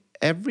I think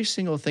every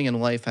single thing in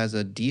life has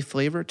a D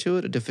flavor to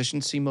it, a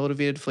deficiency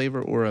motivated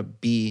flavor, or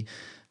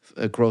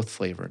a growth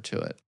flavor to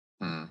it.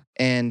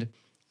 And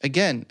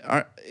again,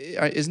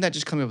 isn't that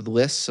just coming up with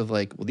lists of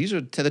like, well, these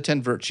are the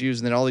 10 virtues,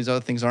 and then all these other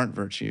things aren't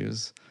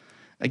virtues?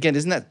 Again,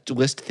 isn't that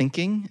list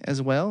thinking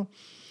as well?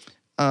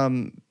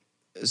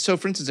 So,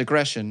 for instance,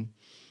 aggression.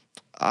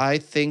 I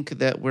think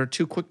that we're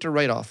too quick to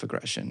write off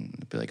aggression.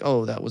 Be like,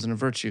 oh, that wasn't a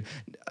virtue.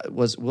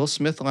 Was Will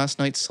Smith last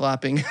night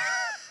slapping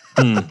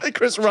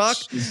Chris Rock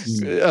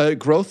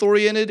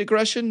growth-oriented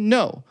aggression?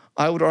 No.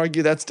 I would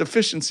argue that's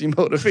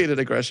deficiency-motivated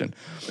aggression.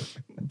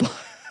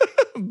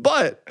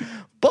 But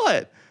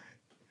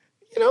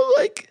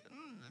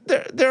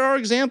there are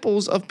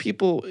examples of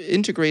people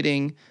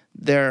integrating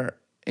their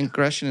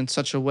aggression in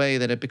such a way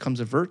that it becomes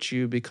a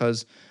virtue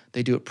because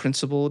they do it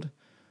principled.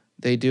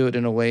 They do it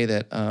in a way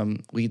that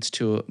leads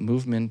to a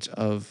movement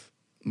of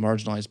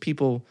marginalized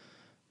people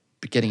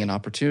getting an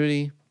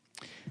opportunity.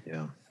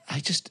 Yeah. I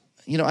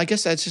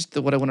guess that's just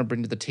what I want to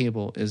bring to the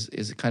table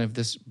is kind of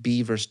this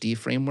B versus D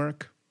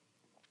framework.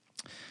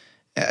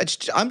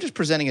 I'm just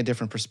presenting a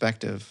different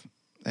perspective,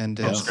 and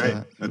that's great.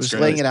 Just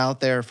laying it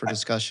out there for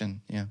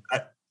discussion. Yeah.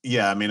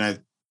 I mean,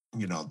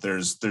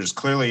 there's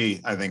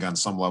clearly, I think on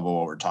some level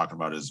what we're talking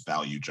about is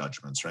value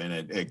judgments,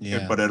 right?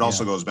 But it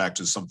also goes back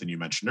to something you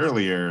mentioned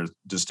earlier,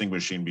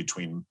 distinguishing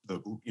between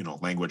the,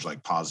 language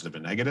like positive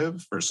and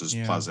negative versus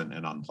pleasant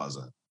and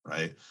unpleasant,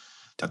 right?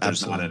 That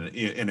there's not an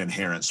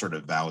inherent sort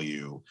of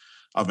value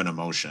of an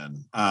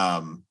emotion.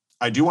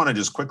 I do want to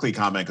just quickly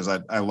comment, because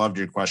I loved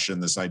your question,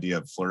 this idea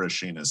of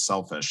flourishing as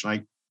selfish.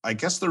 And I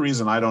guess the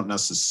reason I don't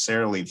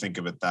necessarily think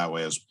of it that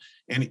way is,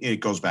 and it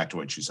goes back to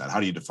what you said,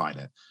 how do you define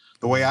it?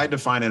 The way I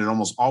define it, it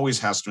almost always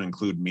has to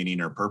include meaning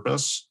or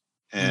purpose.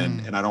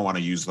 And I don't want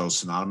to use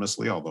those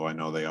synonymously, although I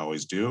know they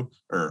always do,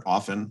 or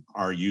often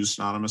are used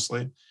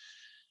synonymously.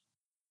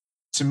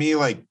 To me,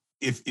 like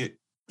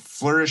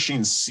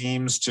flourishing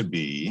seems to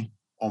be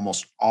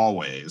almost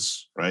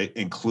always, right,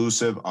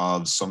 inclusive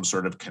of some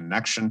sort of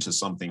connection to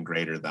something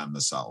greater than the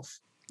self.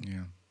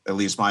 Yeah. At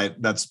least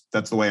that's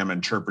the way I'm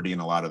interpreting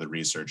a lot of the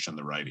research and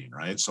the writing,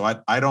 right? So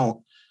I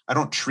don't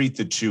treat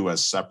the two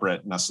as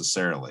separate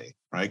necessarily,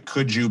 right?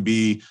 Could you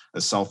be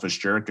a selfish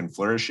jerk and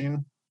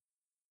flourishing?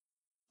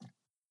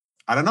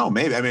 I don't know,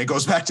 maybe. I mean, it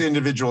goes back to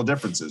individual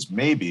differences,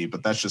 maybe,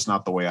 but that's just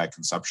not the way I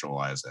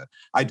conceptualize it.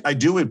 I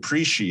do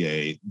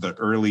appreciate the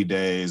early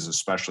days,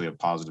 especially of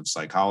positive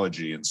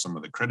psychology, and some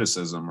of the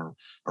criticism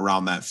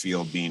around that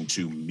field being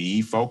too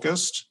me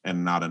focused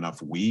and not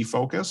enough we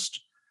focused,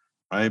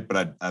 right?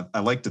 But I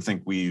like to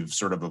think we've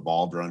sort of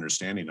evolved our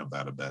understanding of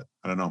that a bit.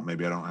 I don't know,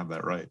 maybe I don't have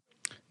that right.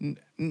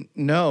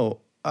 No,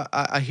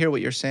 I hear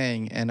what you're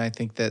saying, and I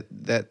think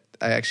that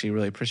I actually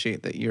really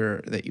appreciate that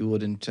you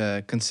wouldn't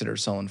consider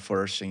someone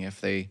flourishing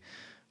if they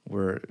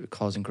were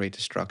causing great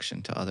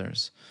destruction to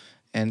others,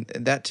 and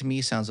that to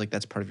me sounds like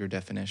that's part of your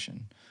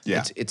definition.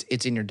 Yeah,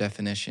 it's in your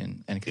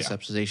definition and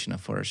conceptualization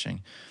of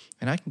flourishing,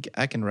 and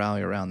I can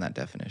rally around that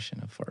definition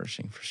of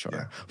flourishing for sure.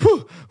 Yeah.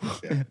 Whew.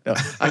 Yeah. No,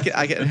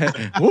 I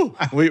can. Woo,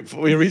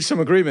 we reached some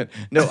agreement.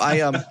 No,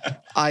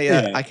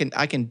 I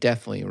can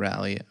definitely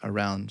rally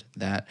around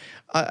that.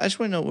 I just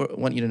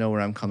want you to know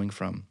where I'm coming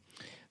from.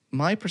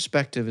 My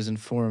perspective is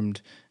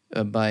informed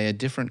by a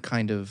different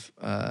kind of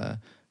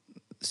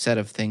set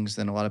of things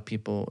than a lot of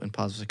people in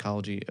positive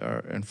psychology are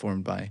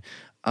informed by.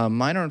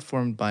 Mine are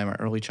informed by my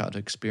early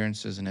childhood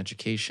experiences and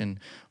education,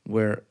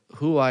 where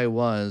who I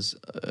was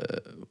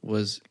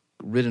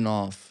written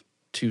off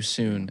too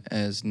soon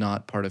as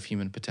not part of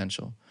human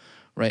potential,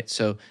 right?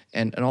 So,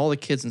 and all the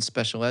kids in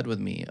special ed with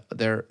me,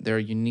 their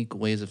unique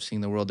ways of seeing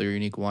the world, their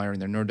unique wiring,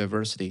 their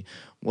neurodiversity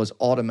was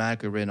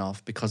automatically written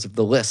off because of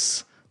the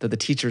lists that the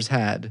teachers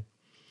had.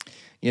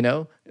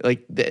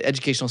 like the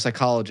educational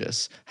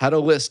psychologists had a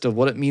list of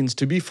what it means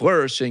to be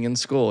flourishing in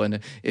school. And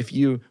if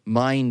you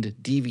mind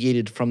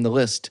deviated from the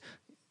list,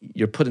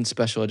 you're put in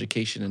special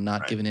education and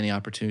not given any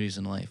opportunities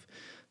in life.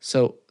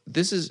 So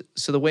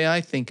the way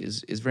I think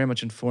is very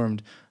much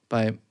informed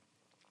by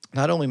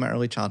not only my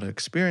early childhood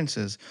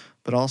experiences,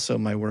 but also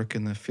my work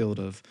in the field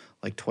of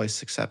like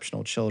twice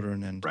exceptional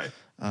children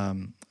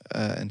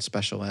and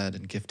special ed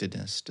and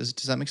giftedness. Does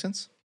that make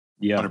sense?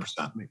 Yeah,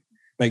 100%.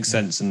 Makes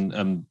sense.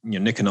 And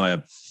Nick and I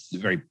are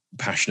very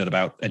passionate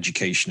about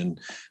education, and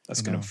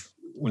that's kind of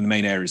one of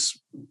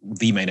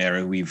the main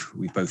area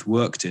we've both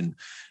worked in,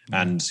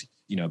 and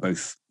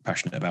both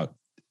passionate about.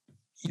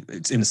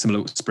 It's in a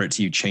similar spirit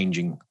to you,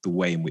 changing the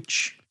way in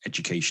which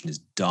education is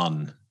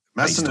done.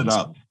 Messing it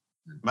up.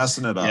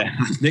 Yeah.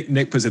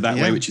 Nick puts it that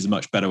way, which is a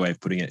much better way of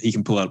putting it. He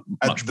can pull out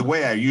the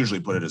way I usually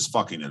put it is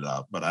fucking it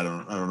up, but I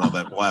don't know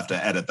that we'll have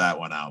to edit that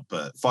one out.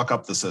 But fuck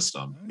up the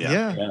system.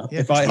 Yeah.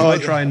 If I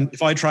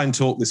try and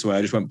talk this way,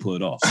 I just won't pull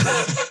it off.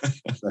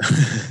 So.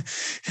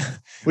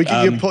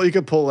 You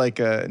could pull like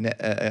an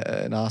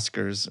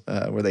Oscars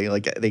where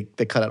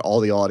they cut out all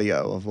the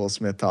audio of Will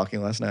Smith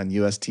talking last night on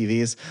US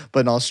TVs,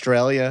 but in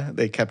Australia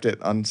they kept it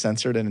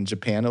uncensored, and in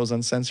Japan it was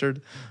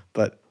uncensored.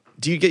 But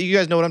you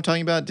guys know what I'm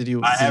talking about?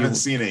 I haven't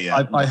seen it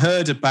yet. I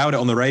heard about it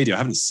on the radio. I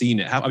haven't seen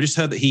it. I've just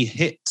heard that he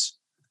hit.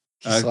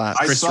 I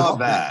saw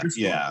that.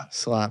 Yeah.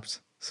 Slapped.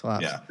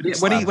 Yeah.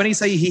 When he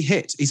say he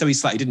hit, he said he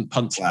slapped. He didn't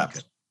punch.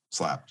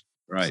 Slapped.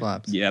 Right.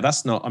 Slapped. Yeah,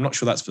 that's not. I'm not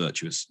sure that's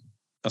virtuous.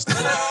 That's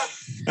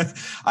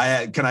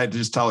not. Can I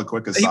just tell a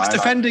quick aside? He was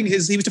defending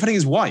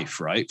his wife,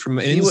 right, from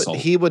an insult.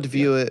 He would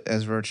view it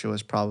as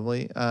virtuous,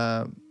 probably.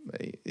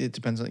 It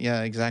depends on.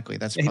 Yeah, exactly.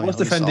 He was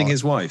defending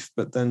his wife,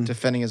 but then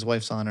defending his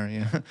wife's honor.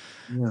 Yeah.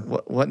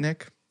 What,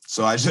 Nick?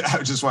 So I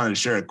just wanted to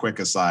share a quick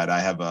aside. I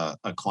have a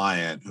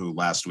client who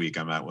last week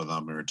I met with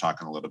him. We were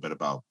talking a little bit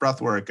about breath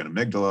work and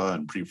amygdala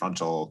and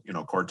prefrontal,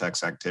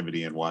 cortex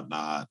activity and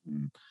whatnot,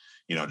 and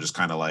just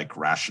kind of like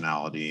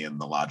rationality and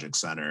the logic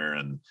center.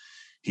 And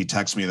he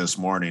texts me this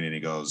morning and he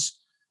goes,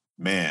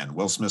 "Man,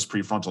 Will Smith's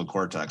prefrontal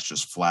cortex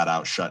just flat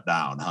out shut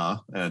down, huh?"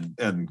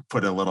 And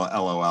put a little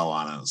LOL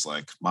on it. It's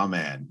like, my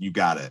man, you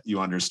got it. You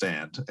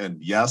understand.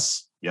 And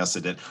yes,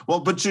 it did.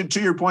 Well, but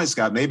to your point,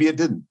 Scott, maybe it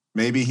didn't.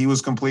 Maybe he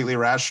was completely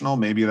rational.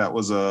 Maybe that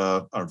was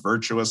a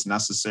virtuous,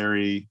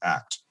 necessary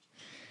act.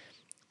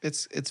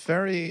 It's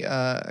very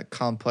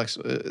complex.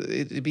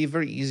 It'd be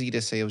very easy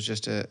to say it was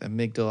just a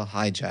amygdala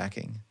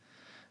hijacking.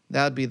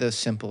 That would be the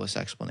simplest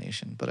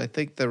explanation. But I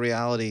think the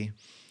reality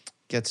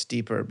gets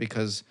deeper,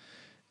 because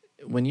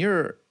when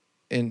you're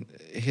in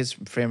his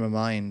frame of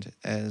mind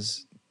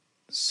as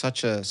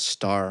such a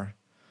star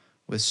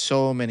with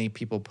so many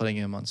people putting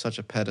him on such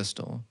a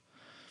pedestal,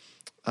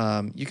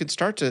 you can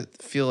start to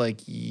feel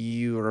like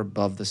you are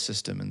above the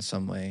system in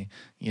some way,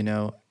 and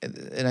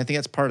I think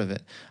that's part of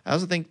it. I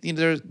also think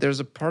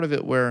there's a part of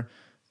it where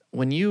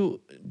when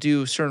you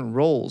do certain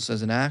roles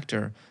as an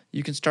actor,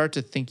 you can start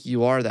to think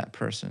you are that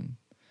person.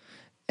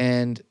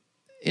 And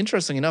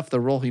interesting enough, the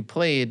role he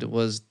played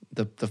was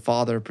the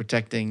father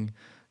protecting,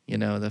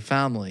 the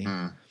family.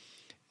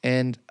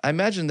 And I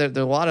imagine that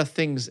there are a lot of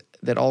things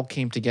that all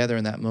came together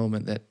in that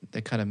moment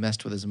that kind of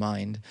messed with his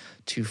mind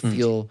to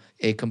feel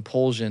a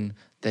compulsion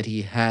that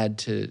he had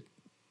to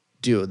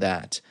do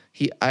that.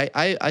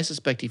 I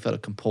suspect he felt a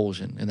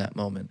compulsion in that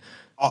moment.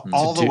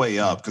 All the way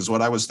up, because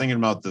what I was thinking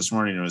about this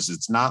morning was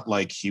it's not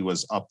like he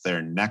was up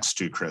there next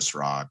to Chris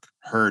Rock,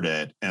 heard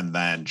it, and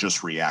then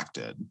just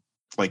reacted.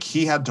 Like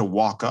he had to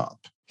walk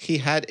up. He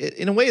had,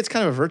 in a way, it's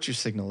kind of a virtue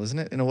signal, isn't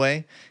it? In a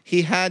way,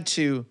 he had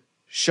to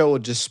show a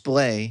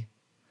display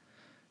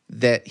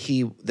that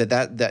he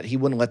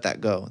wouldn't let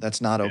that go. That's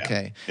not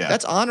okay. Yeah.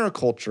 That's honor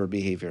culture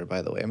behavior,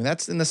 by the way. I mean,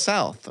 that's in the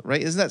South,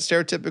 right? Isn't that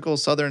stereotypical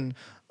Southern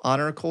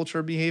honor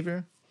culture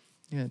behavior?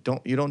 Yeah,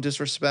 you don't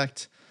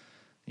disrespect,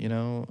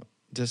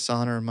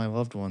 dishonor my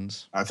loved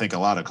ones. I think a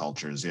lot of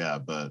cultures,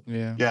 but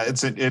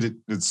it's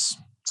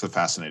a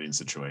fascinating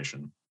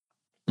situation.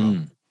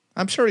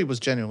 I'm sure he was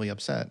genuinely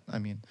upset. I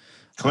mean,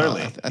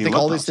 clearly, I think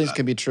all these things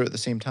can be true at the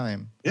same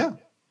time. Yeah,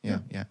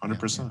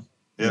 100%.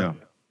 Yeah.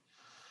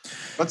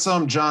 But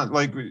John,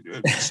 like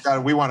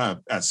Scott, we want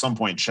to at some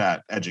point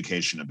chat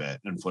education a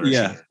bit and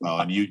flourishing as well.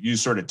 And you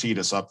sort of teed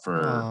us up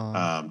for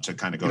to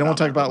kind of go. You don't want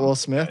to talk about Will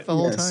Smith the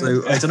whole time.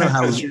 So I don't know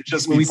how.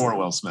 Just before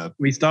Will Smith,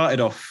 we started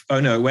off.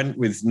 Oh no, it went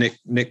with Nick.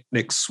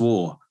 Nick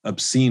swore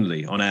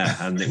obscenely on air,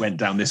 and it went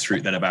down this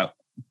route then about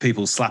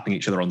people slapping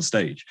each other on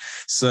stage.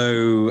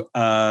 So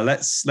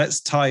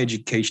let's tie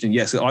education in.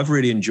 Yes, I've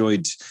really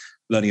enjoyed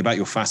learning about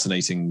your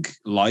fascinating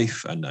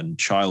life and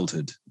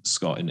childhood,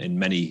 Scott,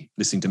 in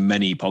listening to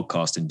many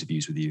podcast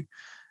interviews with you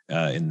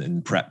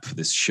in prep for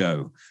this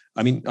show.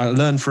 I mean, I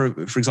learned, for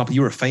example,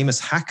 you were a famous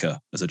hacker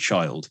as a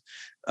child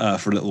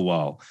for a little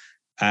while.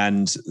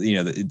 And,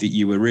 that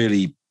you were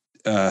really,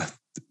 the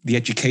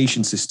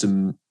education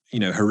system,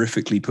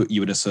 horrifically put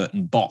you in a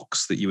certain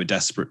box that you were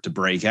desperate to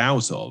break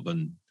out of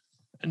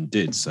and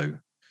did so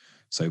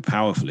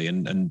powerfully.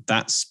 And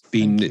that's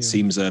been, it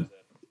seems, a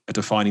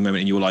defining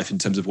moment in your life in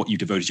terms of what you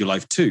devoted your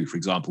life to. For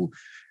example,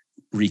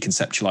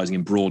 reconceptualizing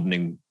and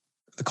broadening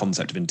the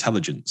concept of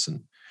intelligence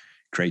and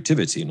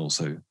creativity and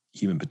also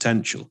human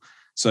potential.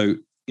 So,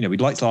 we'd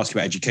like to ask you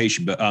about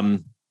education, but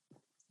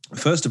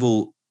first of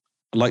all,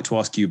 I'd like to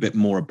ask you a bit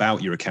more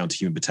about your account of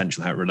human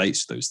potential, how it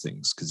relates to those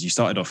things, because you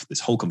started off this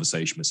whole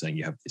conversation with saying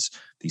you have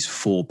these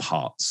 4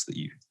 parts that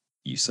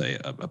you say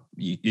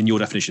in your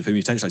definition of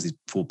human potential has these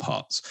 4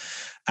 parts,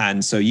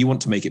 and so you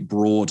want to make it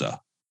broader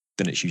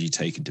than it's usually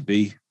taken to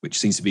be, which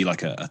seems to be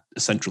like a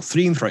central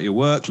theme throughout your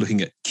work,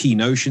 looking at key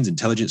notions,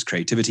 intelligence,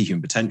 creativity,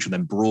 human potential,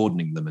 then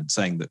broadening them and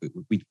saying that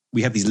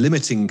we have these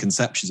limiting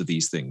conceptions of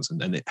these things,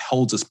 and it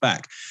holds us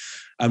back.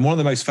 And one of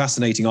the most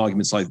fascinating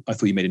arguments I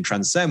thought you made in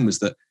Transcend was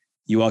that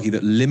you argue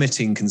that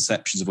limiting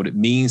conceptions of what it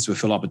means to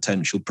fulfill our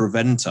potential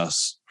prevent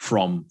us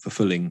from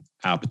fulfilling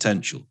our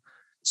potential.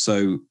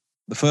 So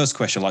the first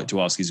question I'd like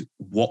to ask is,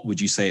 what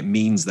would you say it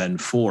means then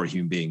for a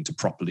human being to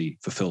properly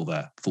fulfill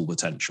their full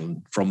potential?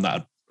 And from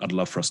that, I'd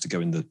love for us to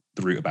go in the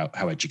route about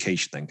how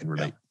education then can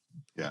relate.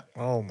 Yeah.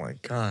 Oh my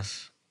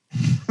gosh.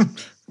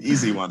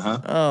 Easy one,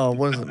 huh? Oh,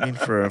 what does it mean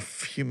for a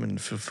human to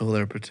fulfill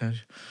their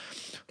potential?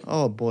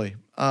 Oh boy.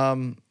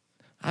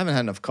 I haven't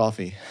had enough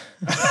coffee.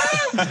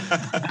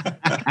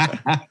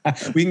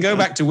 We can go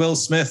back to Will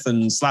Smith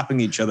and slapping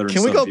each other.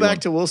 Can we go back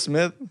to Will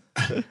Smith?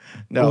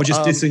 No, or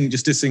just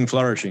dissing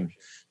flourishing.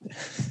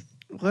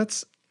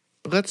 Let's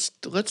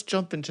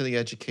jump into the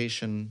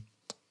education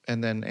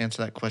and then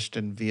answer that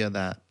question via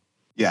that.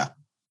 Yeah.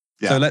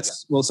 So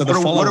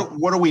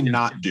what are we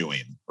not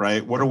doing,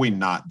 right? What are we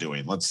not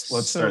doing? Let's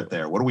start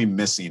there. What are we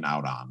missing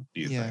out on,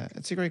 do you think? Yeah,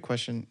 it's a great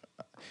question.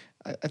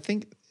 I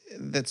think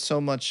that so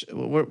much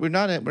we're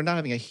not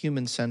having a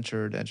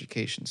human-centered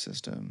education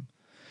system.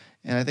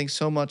 And I think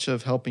so much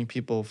of helping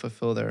people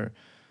fulfill their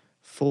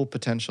full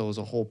potential as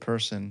a whole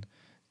person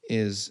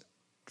is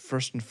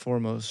first and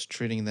foremost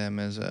treating them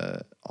as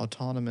a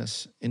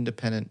autonomous,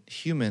 independent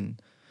human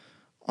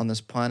on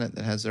this planet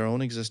that has their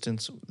own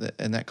existence,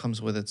 and that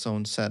comes with its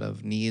own set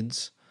of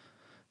needs,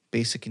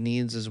 basic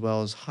needs as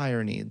well as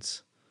higher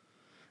needs.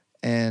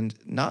 And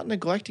not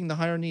neglecting the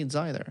higher needs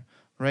either,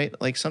 right?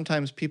 Like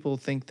sometimes people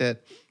think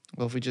that,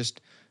 well, if we just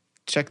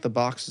check the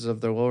boxes of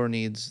their lower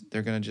needs,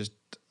 they're going to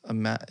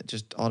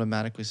just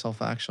automatically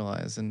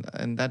self-actualize, and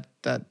that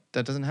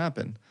doesn't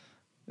happen.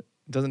 It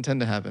doesn't tend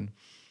to happen.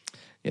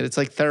 It's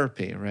like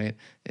therapy, right?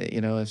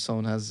 If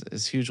someone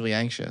is hugely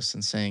anxious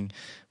and saying,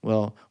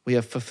 well, we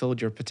have fulfilled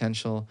your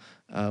potential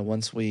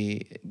once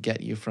we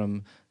get you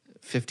from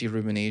 50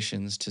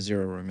 ruminations to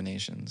 0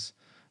 ruminations,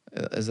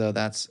 as though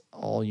that's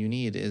all you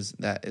need is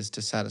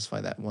to satisfy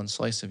that one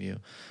slice of you.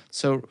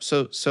 So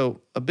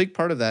a big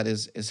part of that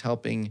is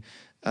helping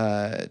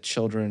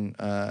children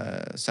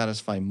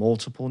satisfy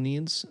multiple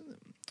needs,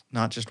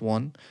 not just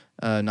one,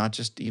 not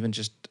just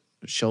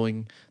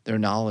showing their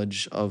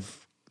knowledge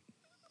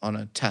on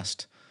a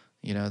test.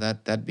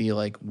 That'd be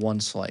like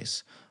one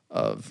slice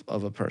of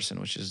a person,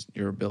 which is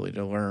your ability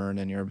to learn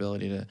and your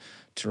ability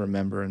to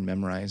remember and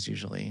memorize,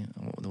 usually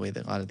the way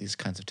that a lot of these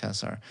kinds of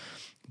tests are.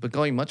 But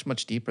going much,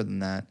 much deeper than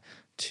that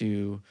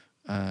to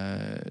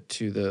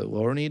the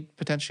lower need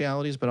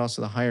potentialities, but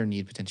also the higher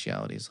need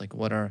potentialities. Like,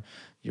 what are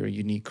your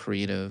unique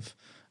creative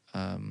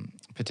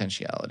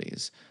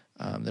potentialities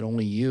that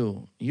only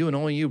you and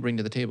only you bring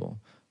to the table?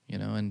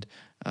 And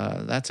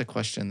that's a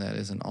question that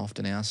isn't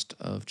often asked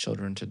of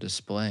children to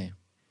display.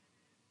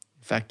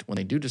 In fact, when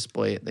they do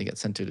display it, they get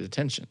sent to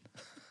detention.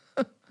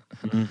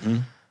 Mm-hmm.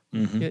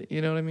 Mm-hmm.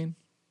 You know what I mean?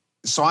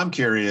 So I'm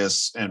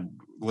curious, and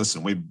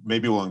listen,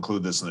 maybe we'll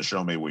include this in the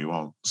show, maybe we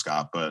won't,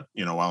 Scott, but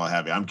while I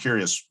have you, I'm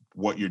curious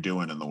what you're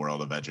doing in the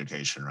world of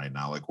education right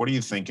now. Like, what are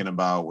you thinking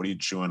about? What are you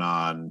chewing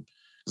on?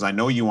 Because I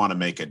know you want to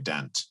make a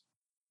dent.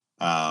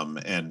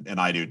 And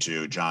I do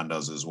too. John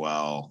does as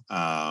well.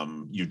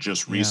 You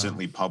just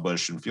recently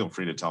published, and feel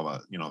free to tell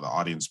the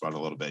audience about it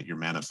a little bit, your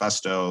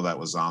manifesto that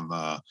was on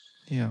the,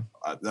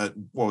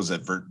 what was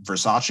it?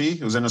 Versace?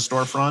 It was in a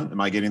storefront. Am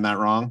I getting that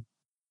wrong?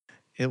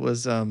 It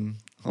was, Louis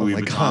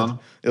Vuitton. God.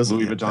 It was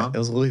Louis Vuitton. It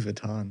was Louis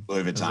Vuitton.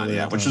 Louis Vuitton,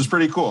 yeah, which was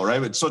pretty cool,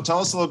 right? So tell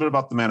us a little bit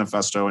about the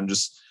manifesto and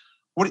just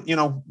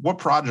what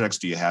projects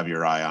do you have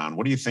your eye on?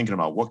 What are you thinking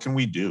about? What can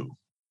we do?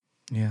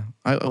 Yeah,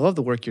 I love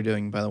the work you're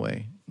doing, by the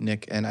way,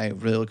 Nick, and I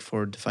really look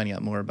forward to finding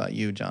out more about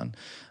you, John.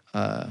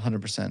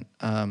 100%.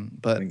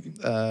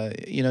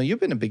 But you've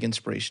been a big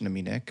inspiration to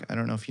me, Nick. I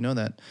don't know if you know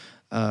that.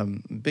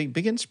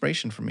 Big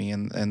inspiration for me,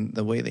 and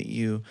the way that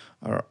you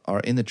are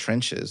in the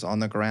trenches, on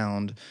the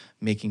ground,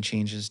 making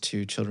changes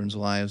to children's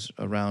lives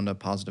around a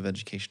positive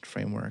education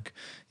framework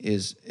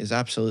is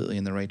absolutely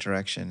in the right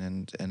direction,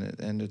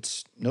 and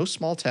it's no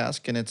small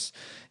task, and it's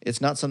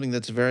not something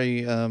that's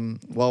very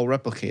well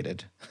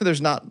replicated.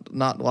 There's not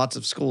lots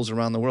of schools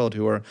around the world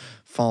who are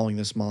following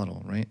this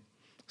model, right?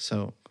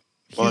 So.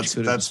 Well,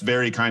 that's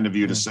very kind of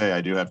you to say.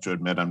 I do have to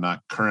admit I'm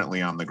not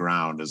currently on the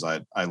ground as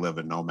I live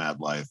a nomad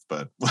life,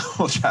 but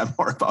we'll chat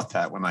more about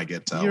that when I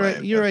get to LA.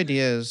 Your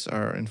ideas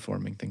are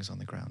informing things on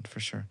the ground for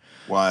sure.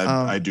 Well,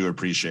 I do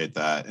appreciate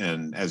that.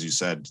 And as you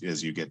said,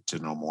 as you get to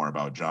know more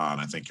about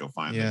John, I think you'll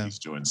find that he's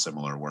doing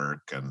similar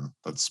work. And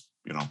let's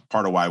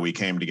part of why we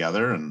came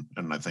together, and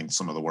I think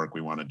some of the work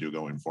we want to do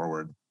going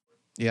forward.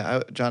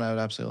 Yeah, John, I would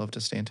absolutely love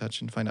to stay in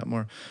touch and find out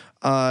more.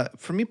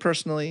 For me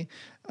personally,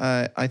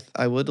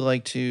 I would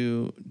like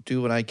to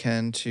do what I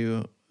can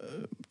to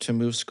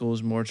move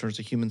schools more towards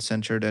a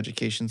human-centered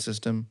education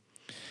system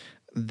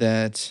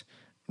that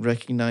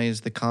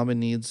recognize the common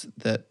needs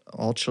that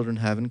all children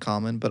have in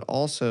common, but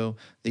also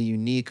the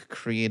unique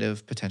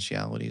creative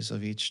potentialities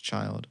of each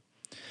child.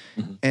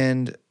 Mm-hmm.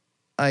 And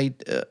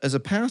as a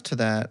path to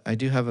that, I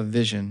do have a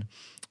vision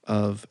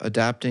of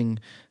adapting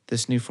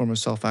this new form of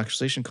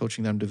self-actualization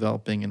coaching that I'm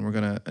developing, and we're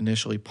going to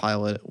initially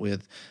pilot it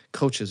with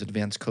coaches,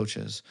 advanced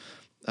coaches,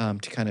 to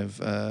kind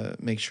of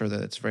make sure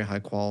that it's very high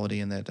quality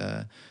and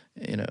that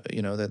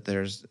that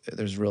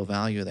there's real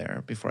value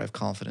there before I have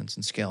confidence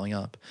in scaling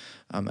up.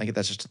 I get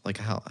that's just like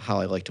how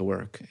I like to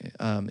work,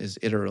 is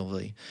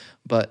iteratively,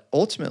 but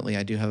ultimately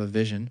I do have a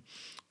vision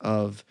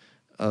of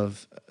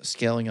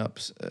scaling up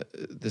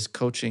this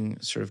coaching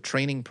sort of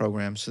training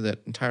program so that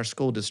entire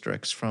school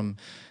districts, from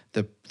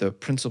the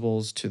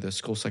principals to the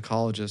school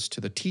psychologists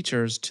to the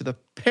teachers to the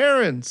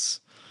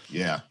parents,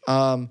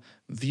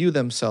 view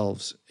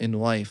themselves in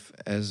life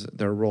as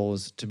their role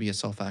is to be a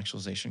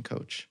self-actualization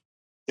coach.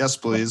 Yes,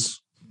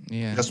 please.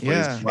 Yeah. Yes, please.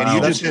 Yeah. Wow. And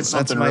you just hit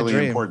something really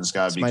dream. important,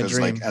 Scott, because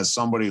like as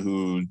somebody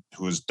who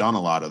has done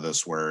a lot of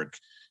this work,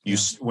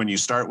 when you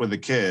start with the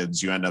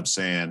kids, you end up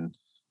saying,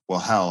 well,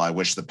 hell, I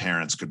wish the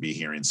parents could be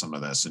hearing some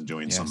of this and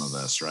doing some of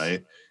this,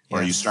 right?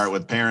 Or you start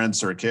with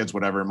parents or kids,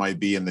 whatever it might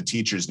be, and the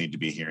teachers need to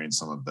be hearing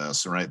some of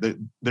this, right?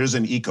 There's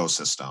an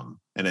ecosystem,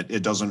 and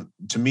it doesn't,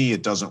 to me,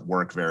 it doesn't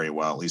work very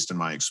well, at least in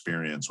my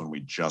experience, when we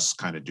just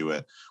kind of do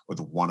it with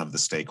one of the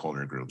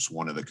stakeholder groups,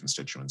 one of the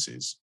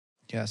constituencies.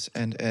 Yes,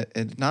 and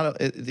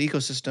the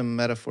ecosystem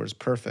metaphor is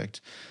perfect,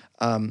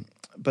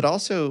 but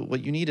also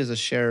what you need is a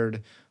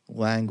shared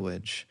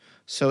language.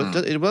 So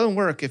it won't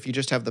work if you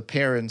just have the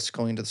parents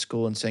going to the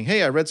school and saying,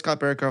 "Hey, I read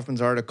Scott Barry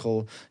Kaufman's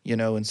article,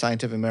 in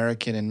Scientific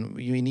American, and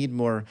you need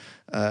more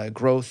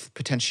growth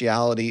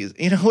potentialities."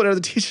 Whatever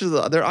the teachers,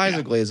 their eyes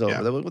are glazed over.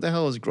 Yeah. What the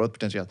hell is growth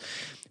potentiality?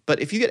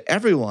 But if you get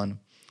everyone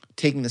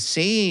taking the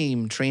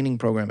same training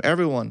program,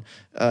 everyone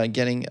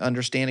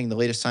understanding the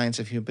latest science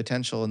of human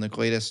potential and the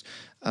latest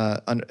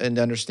and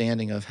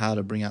understanding of how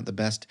to bring out the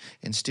best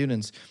in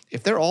students,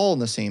 if they're all on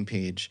the same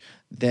page,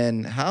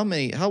 then how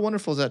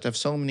wonderful is that to have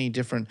so many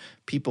different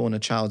people in a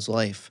child's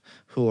life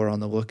who are on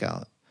the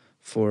lookout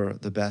for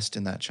the best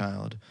in that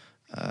child.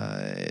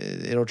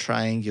 It'll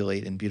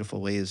triangulate in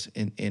beautiful ways.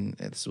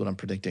 This is what I'm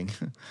predicting.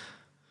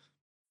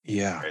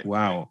 Yeah.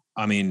 Wow.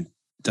 I mean,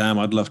 damn,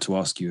 I'd love to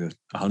ask you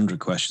 100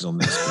 questions on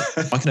this.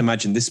 But I can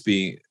imagine this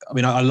being,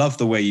 I love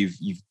the way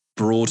you've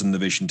broadened the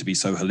vision to be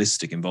so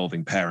holistic,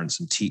 involving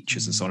parents and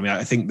teachers and so on.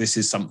 I think this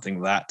is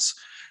something that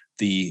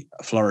the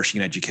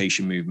flourishing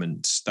education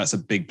movement, that's a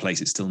big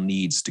place it still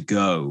needs to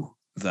go,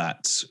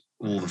 that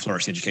all the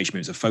flourishing education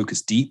movements are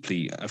focused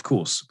deeply, of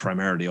course,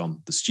 primarily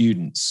on the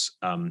students,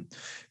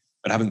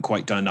 but haven't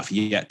quite done enough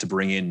yet to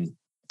bring in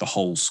the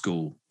whole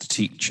school, the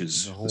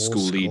teachers, the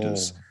school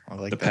leaders,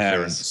 the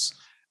parents.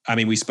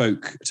 We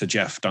spoke to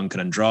Jeff Duncan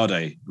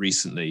Andrade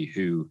recently,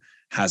 who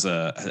has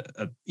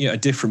a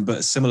different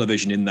but similar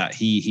vision in that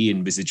he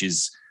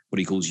envisages what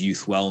he calls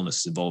youth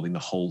wellness, involving the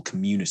whole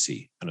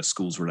community and a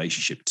school's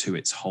relationship to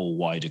its whole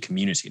wider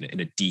community in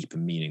a deep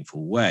and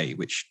meaningful way,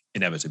 which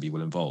inevitably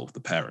will involve the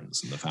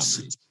parents and the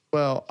families.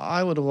 Well,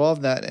 I would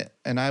love that,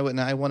 and I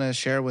want to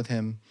share with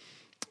him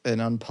an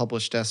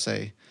unpublished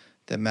essay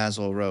that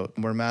Maslow wrote,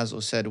 where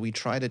Maslow said, "We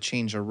try to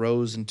change a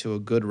rose into a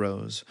good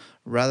rose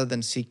rather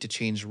than seek to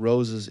change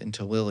roses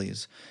into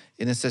lilies.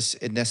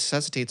 It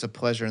necessitates a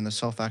pleasure in the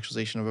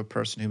self-actualization of a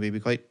person who may be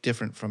quite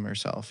different from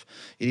herself.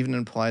 It even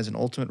implies an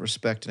ultimate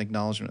respect and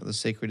acknowledgement of the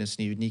sacredness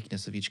and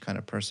uniqueness of each kind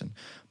of person."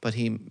 But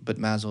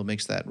Maslow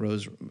makes that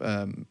rose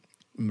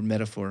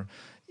metaphor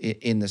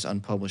in this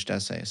unpublished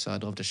essay. So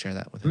I'd love to share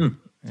that with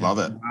him. Love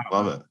it.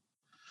 Love it.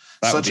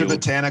 Such a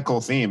botanical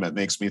theme. It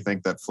makes me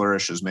think that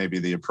flourish is maybe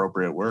the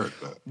appropriate word.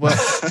 But. Well,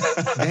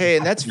 hey,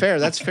 and that's fair.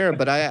 That's fair.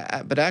 But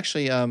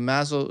actually,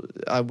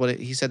 Maslow,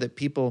 he said that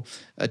people,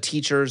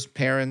 teachers,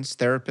 parents,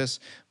 therapists,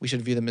 we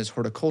should view them as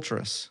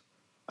horticulturists.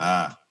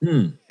 That's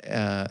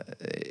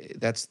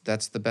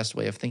the best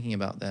way of thinking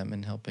about them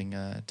and helping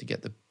to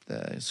get the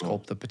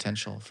sculpt the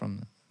potential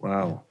from.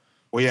 Wow.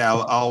 Well, yeah,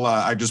 I'll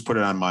I just put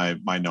it on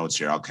my notes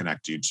here. I'll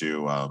connect you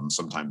to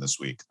sometime this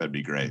week. That'd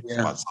be great.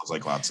 Yeah. Sounds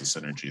like lots of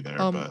synergy there.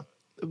 But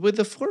with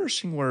the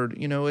flourishing word,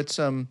 it's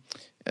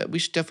we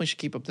should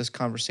keep up this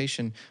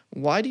conversation.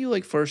 Why do you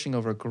like flourishing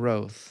over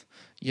growth?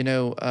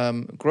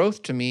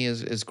 Growth to me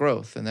is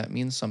growth, and that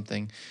means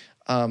something.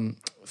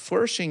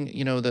 Flourishing,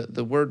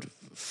 the word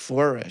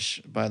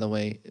flourish, by the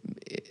way,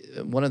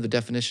 one of the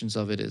definitions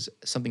of it is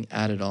something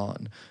added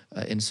on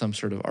in some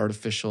sort of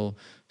artificial,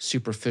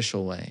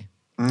 superficial way.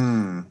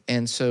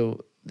 And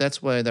so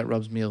that's why that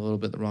rubs me a little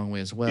bit the wrong way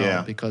as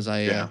well, because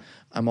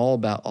I'm all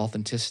about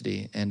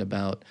authenticity and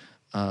about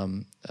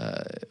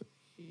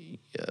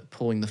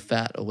pulling the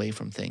fat away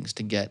from things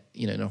to get,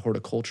 in a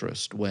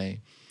horticulturist way.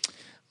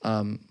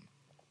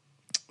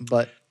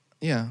 But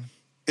yeah.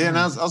 And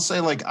I'll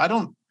say, like, I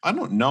don't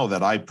know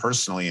that I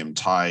personally am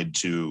tied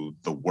to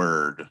the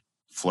word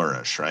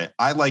flourish, right?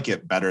 I like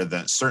it better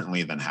than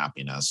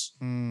happiness,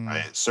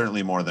 right?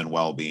 Certainly more than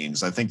well-being.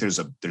 I think there's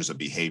a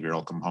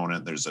behavioral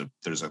component. There's a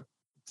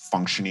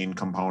functioning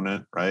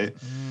component, right?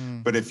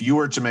 But if you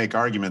were to make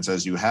arguments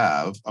as you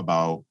have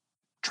about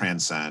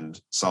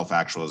transcend,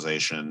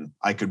 self-actualization,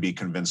 I could be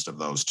convinced of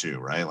those too,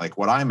 right? Like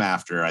what I'm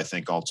after, I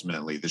think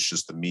ultimately, this is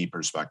just the me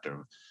perspective,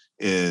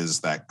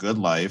 is that good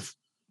life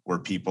where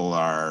people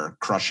are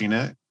crushing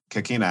it,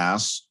 kicking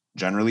ass,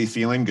 generally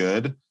feeling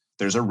good.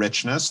 There's a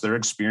richness. They're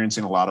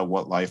experiencing a lot of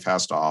what life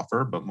has to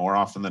offer, but more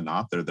often than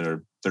not,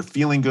 they're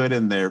feeling good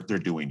and they're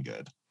doing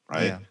good,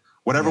 right? Yeah.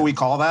 Whatever we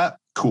call that,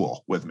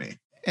 cool with me.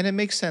 And it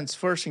makes sense.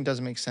 Flourishing does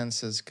make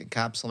sense as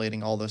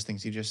encapsulating all those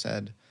things you just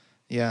said.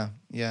 Yeah.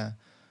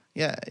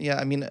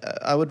 I mean,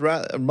 I would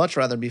much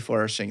rather be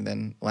flourishing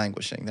than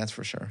languishing. That's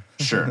for sure.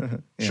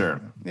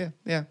 Sure.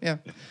 Yeah.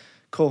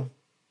 Cool.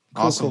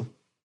 Awesome. Cool.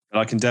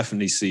 I can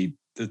definitely see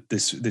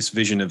this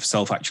vision of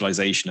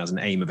self-actualization as an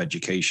aim of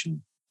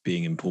education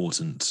being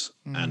important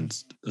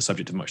and a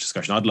subject of much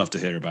discussion. I'd love to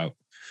hear about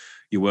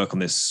your work on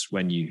this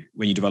when you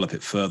develop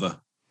it further.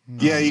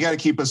 Yeah, you got to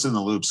keep us in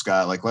the loop,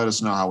 Scott. Like, let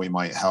us know how we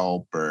might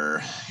help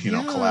or,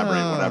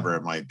 collaborate, whatever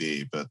it might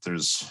be. But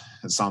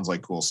it sounds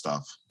like cool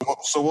stuff.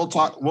 So we'll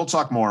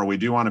talk more. We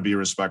do want to be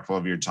respectful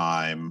of your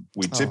time.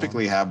 We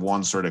typically have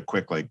one sort of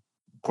quick, like,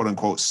 quote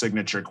unquote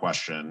signature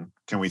question.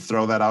 Can we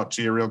throw that out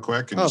to you real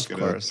quick and just get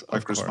a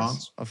quick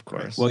response? Of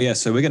course. Well, yeah.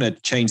 So we're going to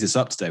change this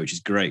up today, which is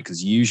great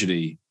because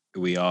usually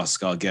we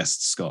ask our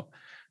guests, Scott,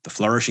 the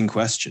flourishing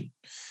question.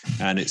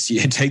 And it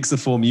takes the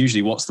form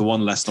usually, what's the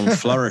one lesson on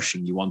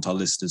flourishing you want our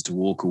listeners to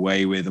walk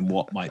away with, and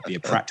what might be a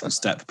practical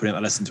step for putting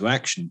that lesson into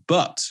action.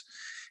 But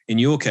in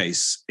your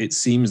case, it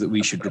seems that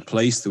we should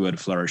replace the word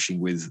flourishing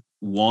with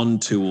 1,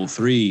 2, or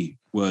 3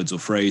 words or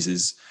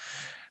phrases.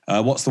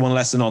 What's the one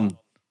lesson on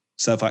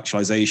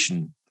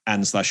self-actualization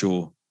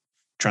and/or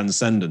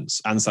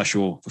transcendence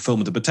and/or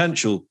fulfillment of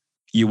potential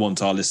you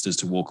want our listeners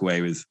to walk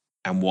away with,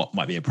 and what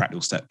might be a practical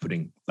step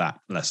putting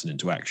that lesson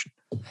into action?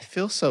 I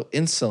feel so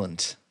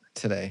insolent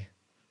today.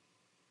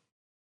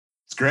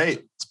 It's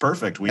great. It's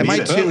perfect. Am I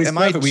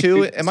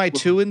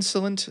too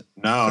insolent?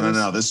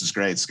 No. This is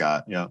great,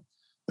 Scott. Yeah.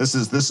 This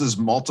is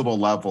multiple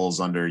levels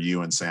under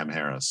you and Sam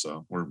Harris.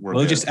 So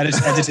we'll just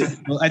edit it.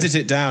 We'll edit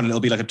it down and it'll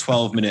be like a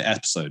 12-minute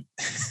episode.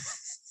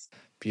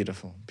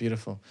 Beautiful.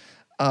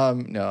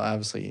 No,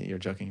 obviously you're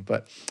joking,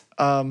 but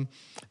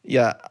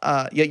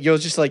you'll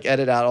just like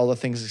edit out all the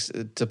things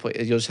to put.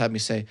 You'll just have me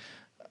say,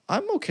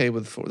 I'm okay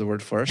with the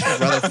word flourish.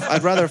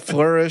 I'd rather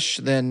flourish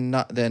than be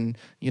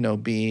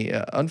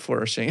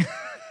unflourishing.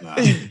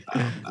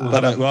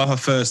 We'll have a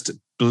first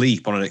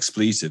bleep on an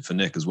expletive for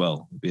Nick as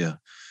well. It'd be a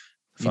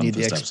fun. You need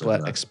the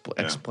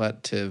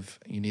expletive.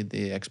 You need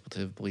the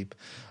expletive bleep.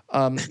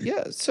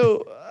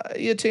 So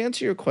to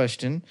answer your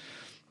question,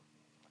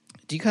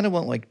 do you kind of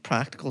want like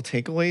practical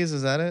takeaways?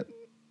 Is that it?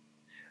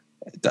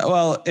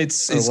 Well,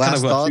 it's kind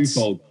of a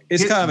twofold.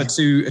 It's kind of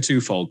a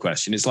twofold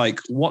question. It's like,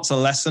 what's a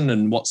lesson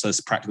and what's a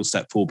practical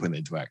step forward putting it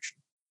into action?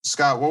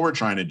 Scott, what we're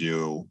trying to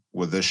do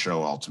with this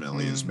show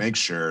ultimately is make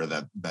sure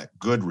that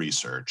good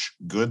research,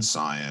 good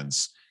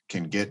science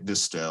can get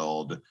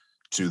distilled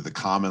to the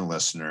common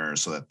listener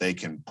so that they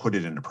can put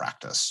it into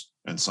practice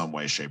in some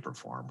way, shape, or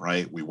form,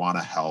 right? We want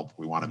to help.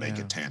 We want to make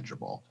it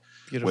tangible.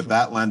 Beautiful. With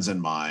that lens in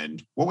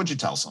mind, what would you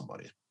tell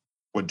somebody?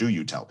 What do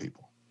you tell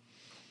people?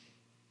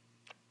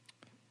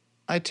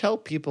 I tell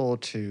people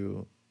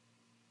to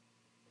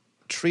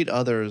treat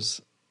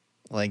others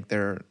like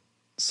they're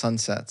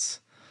sunsets.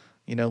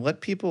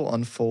 Let people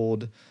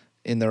unfold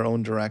in their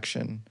own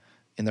direction,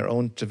 in their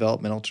own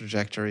developmental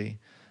trajectory,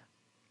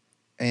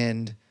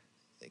 and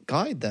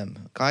guide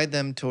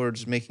them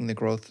towards making the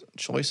growth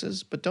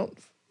choices, but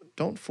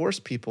don't force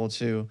people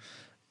to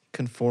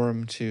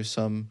conform to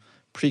some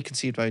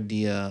preconceived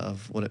idea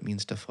of what it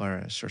means to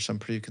flourish or some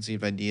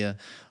preconceived idea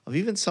of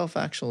even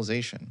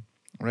self-actualization.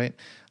 Right.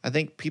 I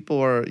think people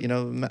are,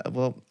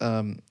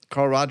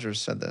 Carl Rogers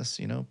said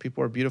this,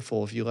 people are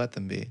beautiful if you let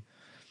them be.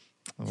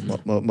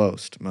 Well,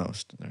 most.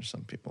 There's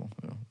some people,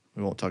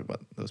 we won't talk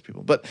about those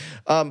people, but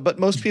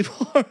most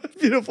people are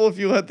beautiful if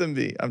you let them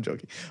be. I'm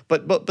joking,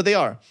 but they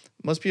are.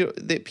 Most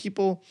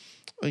people,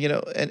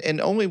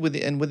 and only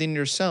within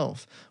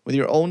yourself, with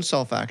your own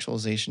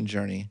self-actualization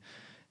journey,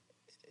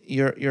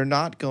 you're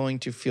not going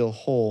to feel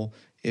whole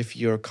if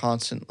you're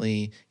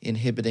constantly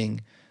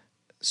inhibiting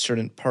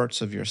certain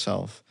parts of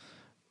yourself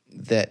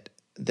that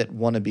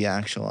want to be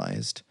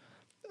actualized,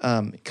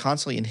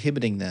 constantly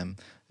inhibiting them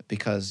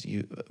because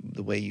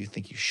the way you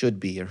think you should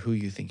be or who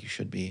you think you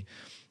should be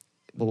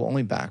will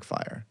only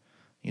backfire.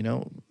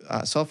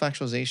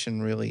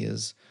 Self-actualization really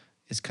is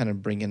kind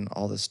of bringing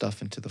all this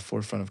stuff into the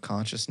forefront of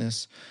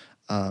consciousness,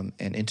 and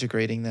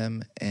integrating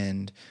them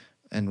and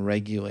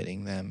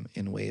regulating them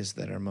in ways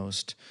that are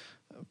most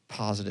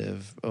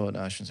positive. Oh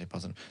no, I shouldn't say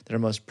positive. That are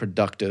most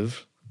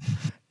productive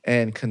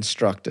and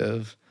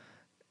constructive.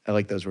 I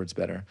like those words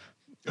better.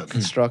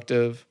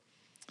 Constructive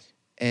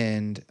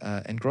and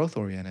growth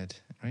oriented.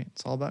 right?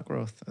 It's all about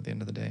growth at the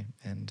end of the day.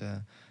 And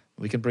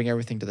we can bring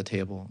everything to the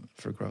table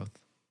for growth.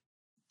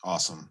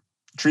 Awesome.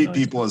 Treat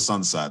people as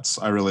sunsets.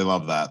 I really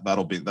love that.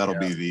 That'll be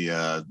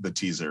the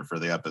teaser for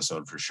the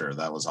episode for sure.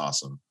 That was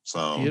awesome.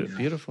 So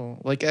beautiful.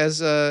 Like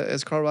as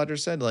Carl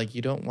Rogers said, like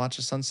you don't watch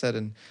a sunset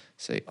and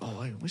say, "Oh,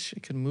 I wish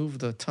I could move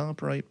the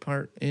top right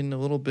part in a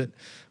little bit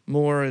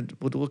more. It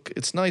would look.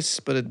 It's nice,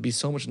 but it'd be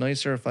so much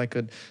nicer if I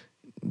could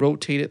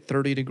rotate it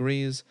 30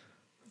 degrees."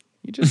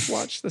 You just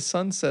watch the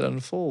sunset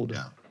unfold.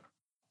 Yeah,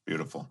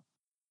 beautiful,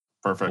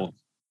 perfect. Cool.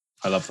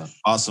 I love that.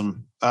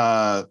 Awesome.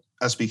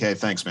 SBK,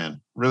 thanks, man.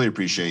 Really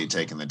appreciate you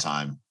taking the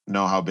time.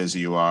 Know how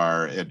busy you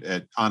are.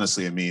 It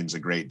honestly, it means a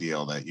great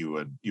deal that you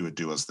would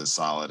do us this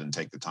solid and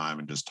take the time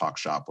and just talk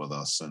shop with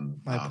us.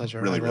 And my pleasure.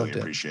 Really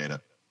appreciate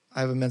it.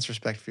 I have immense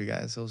respect for you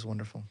guys. It was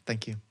wonderful.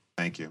 Thank you.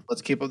 Thank you.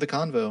 Let's keep up the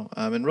convo.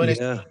 And really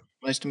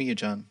nice to meet you,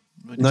 John.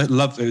 Really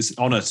it was an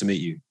honor to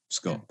meet you,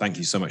 Scott. Thank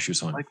you so much for your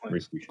time.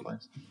 Likewise.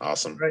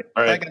 Awesome. Right.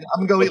 All right.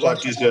 I'm going to eat lunch.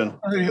 Talk to you soon.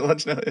 I'm going to eat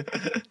lunch now.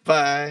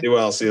 Bye. Be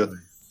well. See you.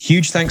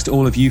 Huge thanks to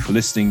all of you for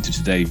listening to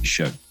today's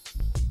show.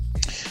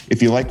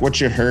 If you like what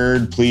you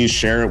heard, please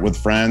share it with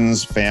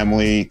friends,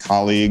 family,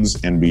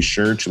 colleagues, and be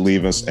sure to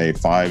leave us a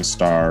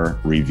 5-star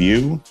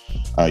review.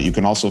 You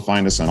can also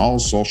find us on all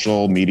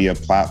social media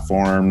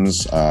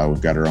platforms.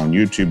 We've got our own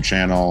YouTube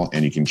channel,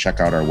 and you can check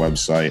out our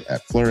website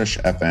at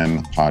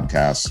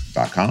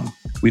flourishfmpodcast.com.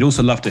 We'd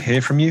also love to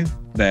hear from you.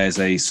 There's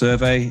a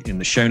survey in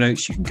the show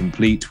notes you can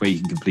complete where you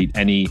can complete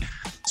any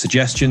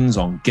suggestions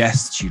on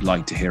guests you'd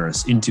like to hear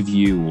us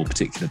interview or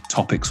particular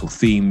topics or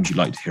themes you'd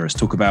like to hear us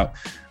talk about.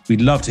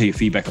 We'd love to hear your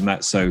feedback on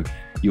that, so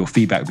your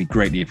feedback would be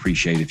greatly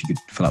appreciated if you could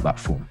fill out that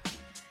form.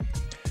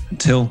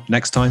 Until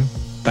next time,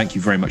 thank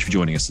you very much for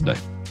joining us today.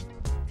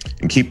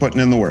 And keep putting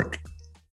in the work.